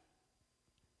hat,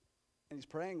 and he's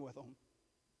praying with them.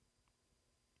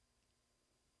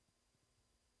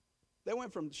 They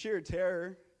went from sheer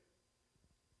terror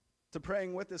to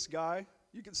praying with this guy.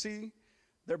 You could see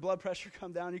their blood pressure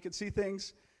come down. You could see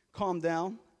things calm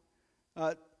down.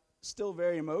 Still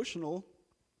very emotional,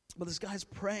 but this guy's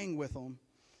praying with them.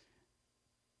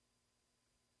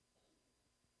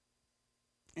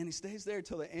 And he stays there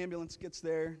till the ambulance gets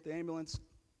there. The ambulance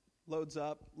loads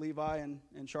up Levi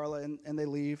and Charlotte, and they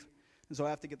leave. And so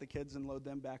I have to get the kids and load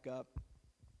them back up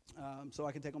so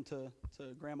I can take them to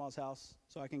Grandma's house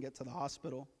so I can get to the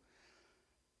hospital.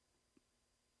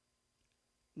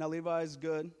 Now, Levi's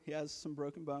good. He has some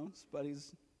broken bones, but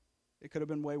it could have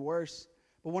been way worse.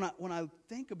 But when I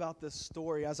think about this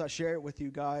story, as I share it with you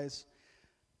guys,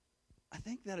 I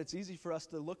think that it's easy for us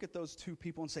to look at those two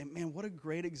people and say, man, what a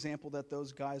great example that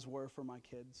those guys were for my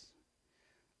kids.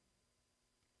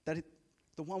 That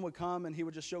the one would come and he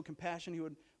would just show compassion. He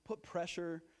would put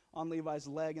pressure on Levi's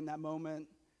leg in that moment.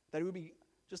 That he would be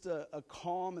just a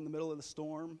calm in the middle of the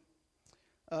storm.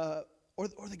 Or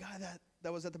the guy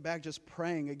that was at the back just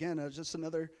praying. Again, just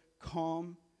another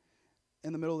calm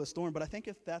in the middle of the storm. But I think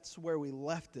if that's where we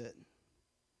left it,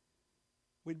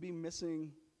 we'd be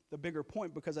missing the bigger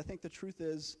point, because I think the truth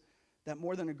is that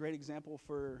more than a great example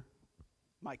for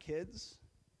my kids,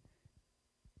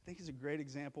 I think he's a great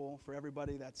example for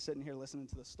everybody that's sitting here listening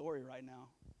to the story right now.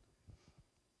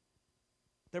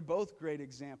 They're both great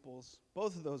examples,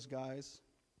 both of those guys,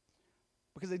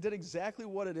 because they did exactly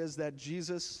what it is that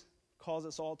Jesus calls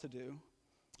us all to do.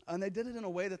 And they did it in a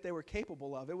way that they were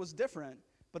capable of. It was different,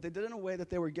 but they did it in a way that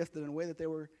they were gifted, in a way that they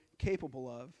were capable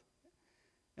of.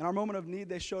 In our moment of need,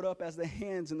 they showed up as the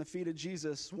hands and the feet of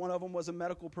Jesus. One of them was a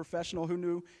medical professional who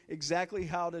knew exactly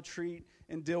how to treat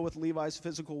and deal with Levi's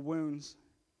physical wounds.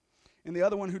 And the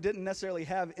other one, who didn't necessarily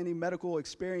have any medical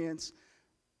experience,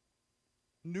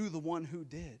 knew the one who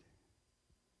did.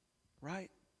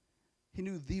 Right? He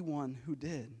knew the one who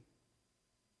did.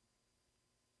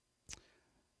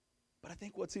 But I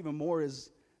think what's even more is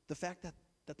the fact that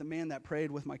the man that prayed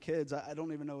with my kids, I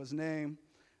don't even know his name,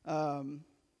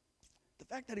 the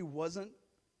fact that he wasn't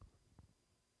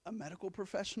a medical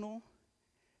professional,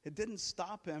 it didn't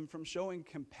stop him from showing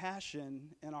compassion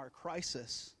in our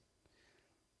crisis.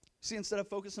 See, instead of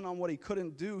focusing on what he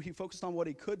couldn't do, he focused on what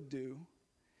he could do.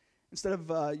 Instead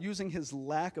of using his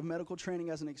lack of medical training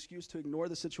as an excuse to ignore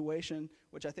the situation,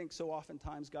 which I think so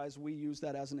oftentimes, guys, we use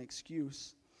that as an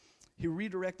excuse, he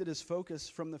redirected his focus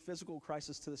from the physical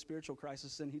crisis to the spiritual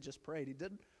crisis, and he just prayed. He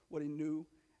did what he knew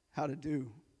how to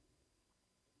do.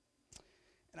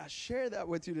 And I share that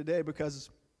with you today because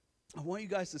I want you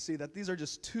guys to see that these are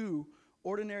just two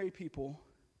ordinary people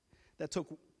that took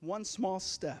one small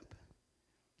step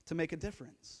to make a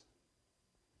difference.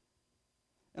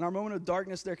 In our moment of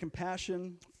darkness, their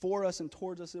compassion for us and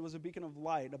towards us, it was a beacon of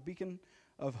light, a beacon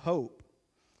of hope.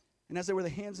 And as they were the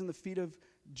hands and the feet of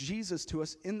Jesus to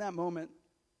us in that moment,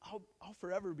 I'll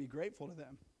forever be grateful to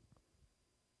them.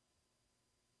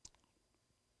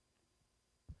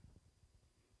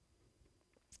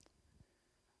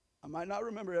 I might not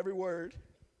remember every word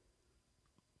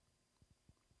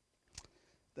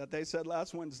that they said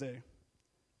last Wednesday,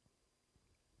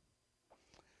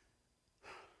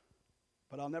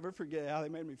 but I'll never forget how they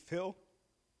made me feel.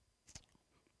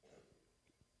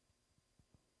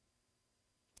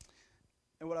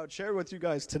 And what I would share with you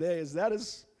guys today is that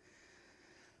is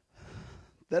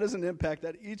an impact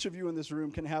that each of you in this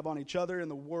room can have on each other in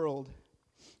the world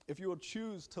if you will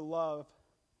choose to love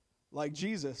like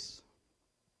Jesus.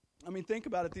 I mean, think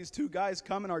about it. These two guys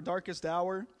come in our darkest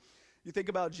hour. You think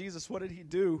about Jesus, what did he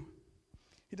do?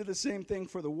 He did the same thing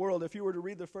for the world. If you were to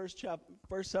read the first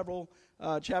several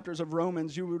chapters of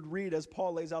Romans, you would read, as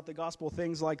Paul lays out the gospel,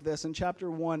 things like this. In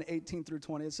chapter 1, 18 through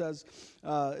 20, it says,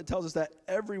 it tells us that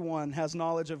everyone has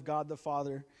knowledge of God the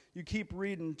Father. You keep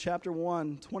reading chapter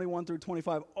 1, 21 through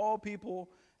 25, all people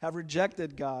have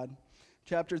rejected God.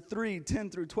 Chapter 3,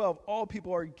 10 through 12, all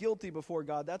people are guilty before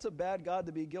God. That's a bad God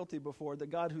to be guilty before, the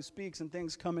God who speaks and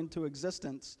things come into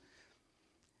existence.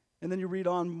 And then you read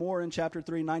on more in chapter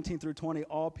 3, 19 through 20,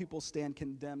 all people stand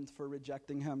condemned for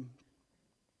rejecting him.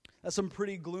 That's some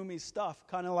pretty gloomy stuff,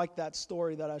 kind of like that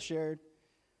story that I shared.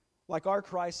 Like our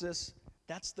crisis,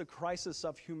 that's the crisis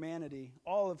of humanity.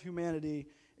 All of humanity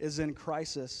is in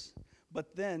crisis.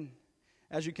 But then,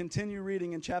 as you continue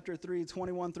reading in chapter 3,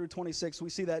 21 through 26, we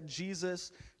see that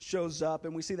Jesus shows up,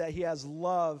 and we see that he has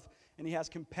love and he has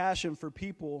compassion for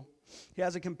people. He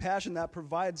has a compassion that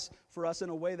provides for us in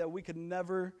a way that we could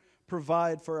never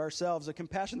provide for ourselves, a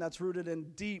compassion that's rooted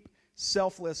in deep,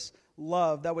 selfless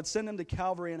love that would send him to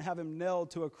Calvary and have him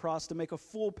nailed to a cross to make a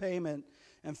full payment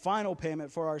and final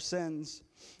payment for our sins.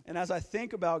 And as I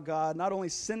think about God not only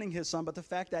sending his son, but the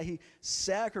fact that he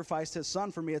sacrificed his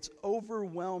son for me, it's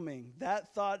overwhelming.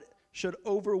 That thought should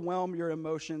overwhelm your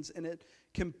emotions, and it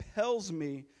compels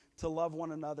me to love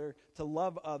one another, to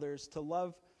love others, to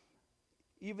love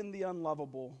even the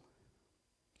unlovable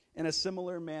in a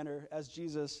similar manner as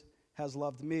Jesus has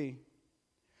loved me.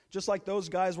 Just like those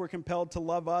guys were compelled to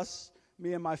love us,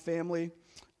 me and my family,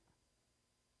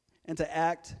 and to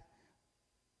act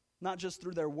not just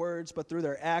through their words, but through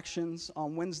their actions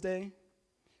on Wednesday,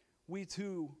 we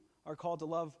too are called to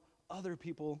love other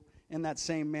people in that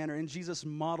same manner. And Jesus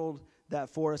modeled that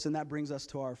for us, and that brings us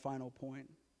to our final point.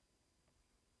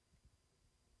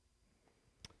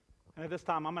 And at this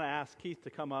time, I'm going to ask Keith to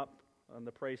come up on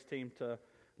the praise team to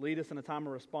lead us in a time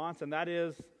of response. And that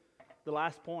is the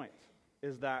last point,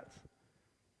 is that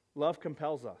love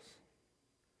compels us.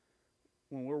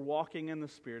 When we're walking in the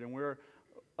Spirit and we're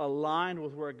aligned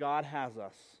with where God has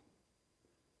us,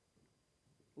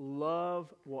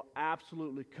 love will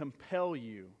absolutely compel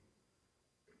you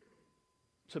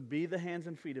to be the hands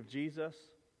and feet of Jesus,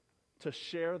 to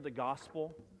share the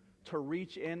gospel, to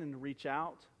reach in and reach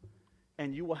out,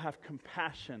 and you will have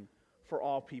compassion for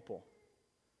all people.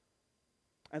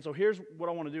 And so here's what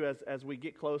I want to do as we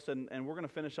get close, and we're going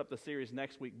to finish up the series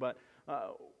next week, but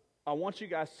I want you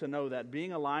guys to know that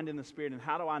being aligned in the Spirit, and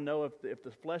how do I know if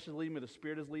the flesh is leading me, the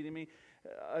Spirit is leading me?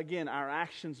 Again, our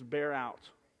actions bear out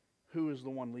who is the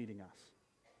one leading us.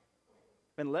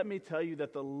 And let me tell you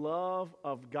that the love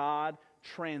of God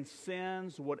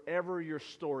transcends whatever your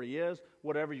story is,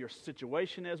 whatever your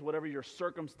situation is, whatever your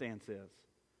circumstance is.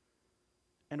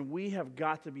 And we have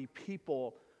got to be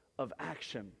people of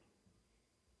action.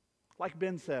 Like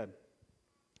Ben said,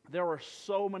 there are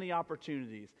so many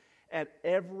opportunities at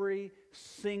every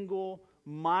single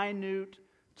minute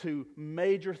to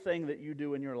major thing that you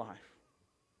do in your life.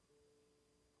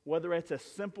 Whether it's as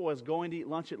simple as going to eat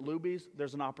lunch at Luby's,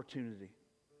 there's an opportunity.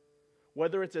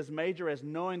 Whether it's as major as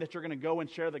knowing that you're going to go and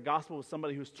share the gospel with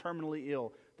somebody who's terminally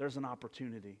ill, there's an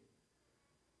opportunity.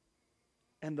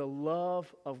 And the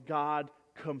love of God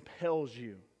compels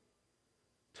you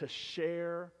to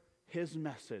share His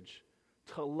message,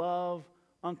 to love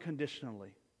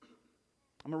unconditionally.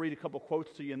 I'm going to read a couple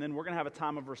quotes to you, and then we're going to have a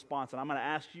time of response, and I'm going to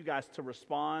ask you guys to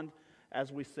respond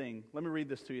as we sing. Let me read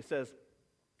this to you. It says,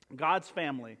 God's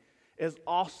family is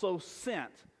also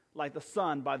sent like the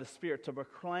Son by the Spirit to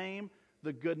proclaim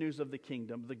the good news of the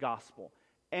kingdom, the gospel,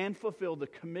 and fulfill the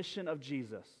commission of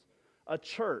Jesus. A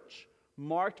church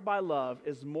marked by love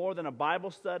is more than a Bible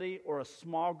study or a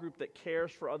small group that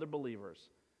cares for other believers.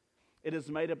 It is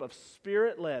made up of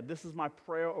Spirit-led. This is my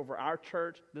prayer over our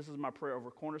church. This is my prayer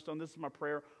over Cornerstone. This is my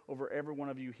prayer over every one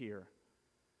of you here.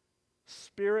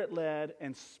 Spirit-led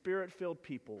and Spirit-filled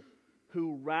people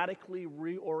who radically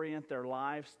reorient their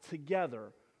lives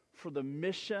together for the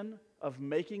mission of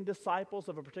making disciples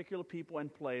of a particular people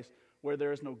and place where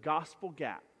there is no gospel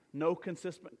gap, no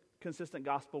consistent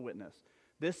gospel witness.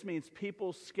 This means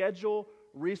people's schedule,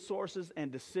 resources,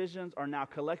 and decisions are now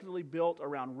collectively built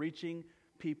around reaching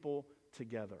people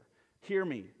together. Hear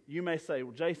me. You may say,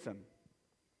 well, Jason,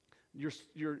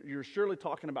 you're surely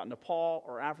talking about Nepal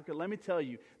or Africa. Let me tell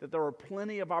you that there are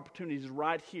plenty of opportunities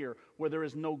right here where there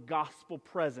is no gospel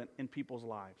present in people's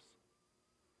lives.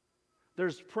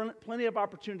 There's plenty of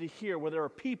opportunity here where there are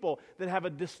people that have a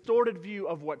distorted view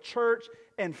of what church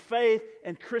and faith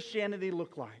and Christianity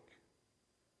look like.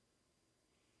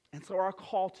 And so our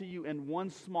call to you in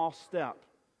one small step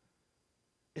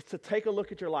is to take a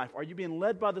look at your life. Are you being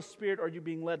led by the Spirit or are you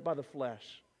being led by the flesh?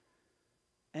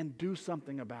 And do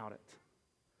something about it.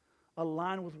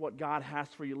 Align with what God has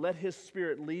for you. Let His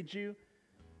Spirit lead you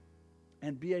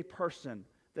and be a person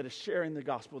that is sharing the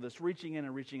gospel, that's reaching in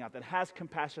and reaching out, that has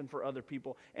compassion for other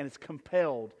people and is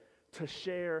compelled to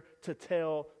share, to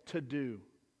tell, to do.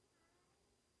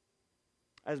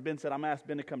 As Ben said, I'm going to ask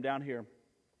Ben to come down here.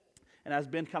 And as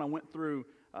Ben kind of went through,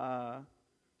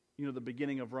 the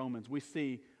beginning of Romans, we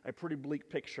see a pretty bleak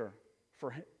picture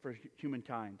for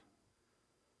humankind.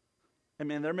 And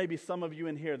man, there may be some of you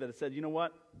in here that have said, you know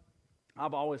what?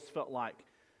 I've always felt like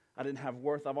I didn't have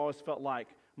worth. I've always felt like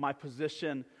my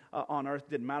position on earth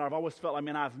didn't matter. I've always felt like,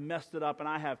 man, I've messed it up, and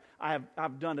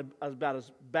I've done about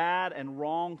as bad and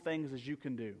wrong things as you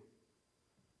can do.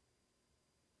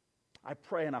 I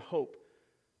pray and I hope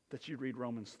that you read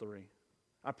Romans 3.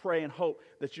 I pray and hope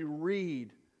that you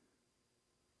read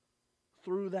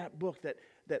through that book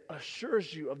that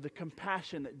assures you of the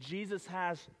compassion that Jesus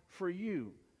has for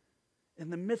you in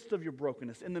the midst of your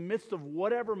brokenness, in the midst of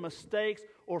whatever mistakes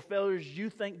or failures you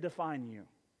think define you.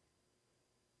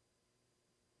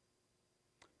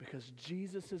 Because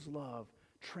Jesus' love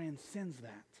transcends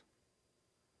that.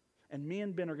 And me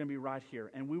and Ben are going to be right here,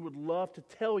 and we would love to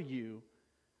tell you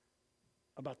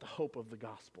about the hope of the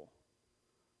gospel,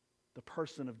 the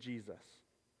person of Jesus.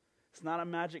 It's not a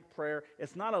magic prayer.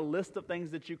 It's not a list of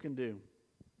things that you can do.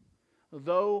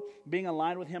 Though being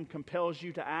aligned with Him compels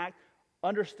you to act,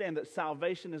 understand that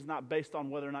salvation is not based on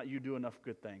whether or not you do enough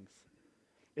good things.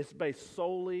 It's based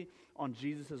solely on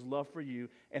Jesus' love for you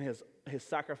and His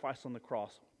sacrifice on the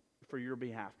cross for your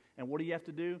behalf. And what do you have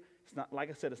to do? It's not, like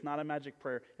I said, it's not a magic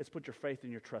prayer. It's put your faith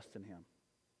and your trust in Him.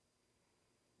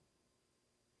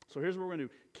 So here's what we're going to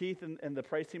do. Keith and the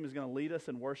praise team is going to lead us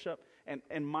in worship.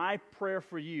 And my prayer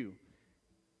for you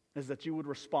is that you would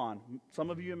respond. Some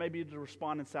of you, it may be to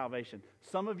respond in salvation.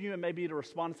 Some of you, it may be to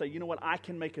respond and say, you know what, I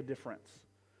can make a difference.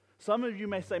 Some of you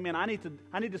may say, man, I need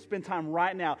to spend time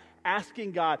right now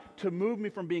asking God to move me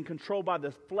from being controlled by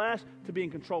the flesh to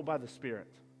being controlled by the Spirit.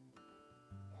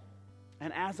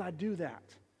 And as I do that,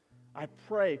 I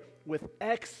pray with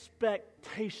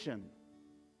expectation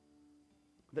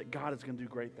that God is going to do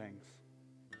great things.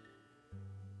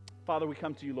 Father, we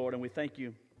come to you, Lord, and we thank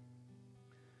you,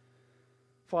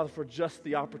 Father, for just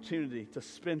the opportunity to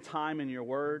spend time in your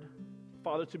word.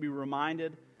 Father, to be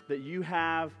reminded that you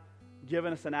have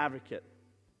given us an advocate,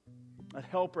 a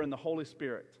helper in the Holy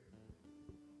Spirit.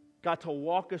 God, to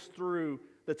walk us through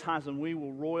the times when we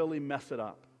will royally mess it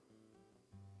up.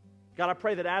 God, I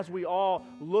pray that as we all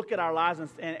look at our lives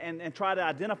and try to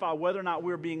identify whether or not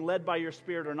we're being led by your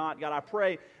Spirit or not, God, I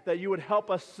pray that you would help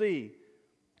us see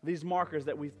these markers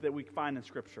that we find in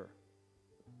Scripture.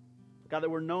 God, that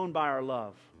we're known by our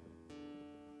love.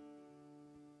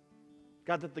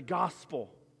 God, that the gospel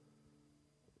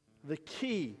the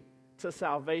key to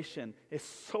salvation is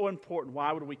so important.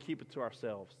 Why would we keep it to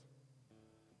ourselves?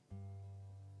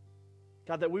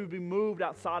 God, that we would be moved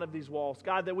outside of these walls.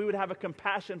 God, that we would have a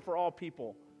compassion for all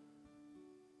people.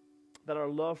 That our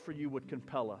love for you would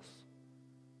compel us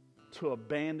to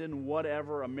abandon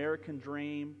whatever American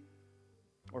dream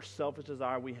or selfish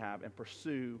desire we have and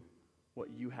pursue what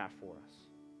you have for us.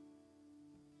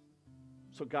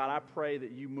 So God, I pray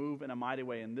that you move in a mighty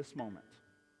way in this moment.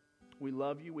 We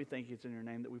love you. We thank you. It's in your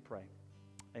name that we pray.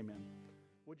 Amen.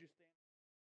 Would you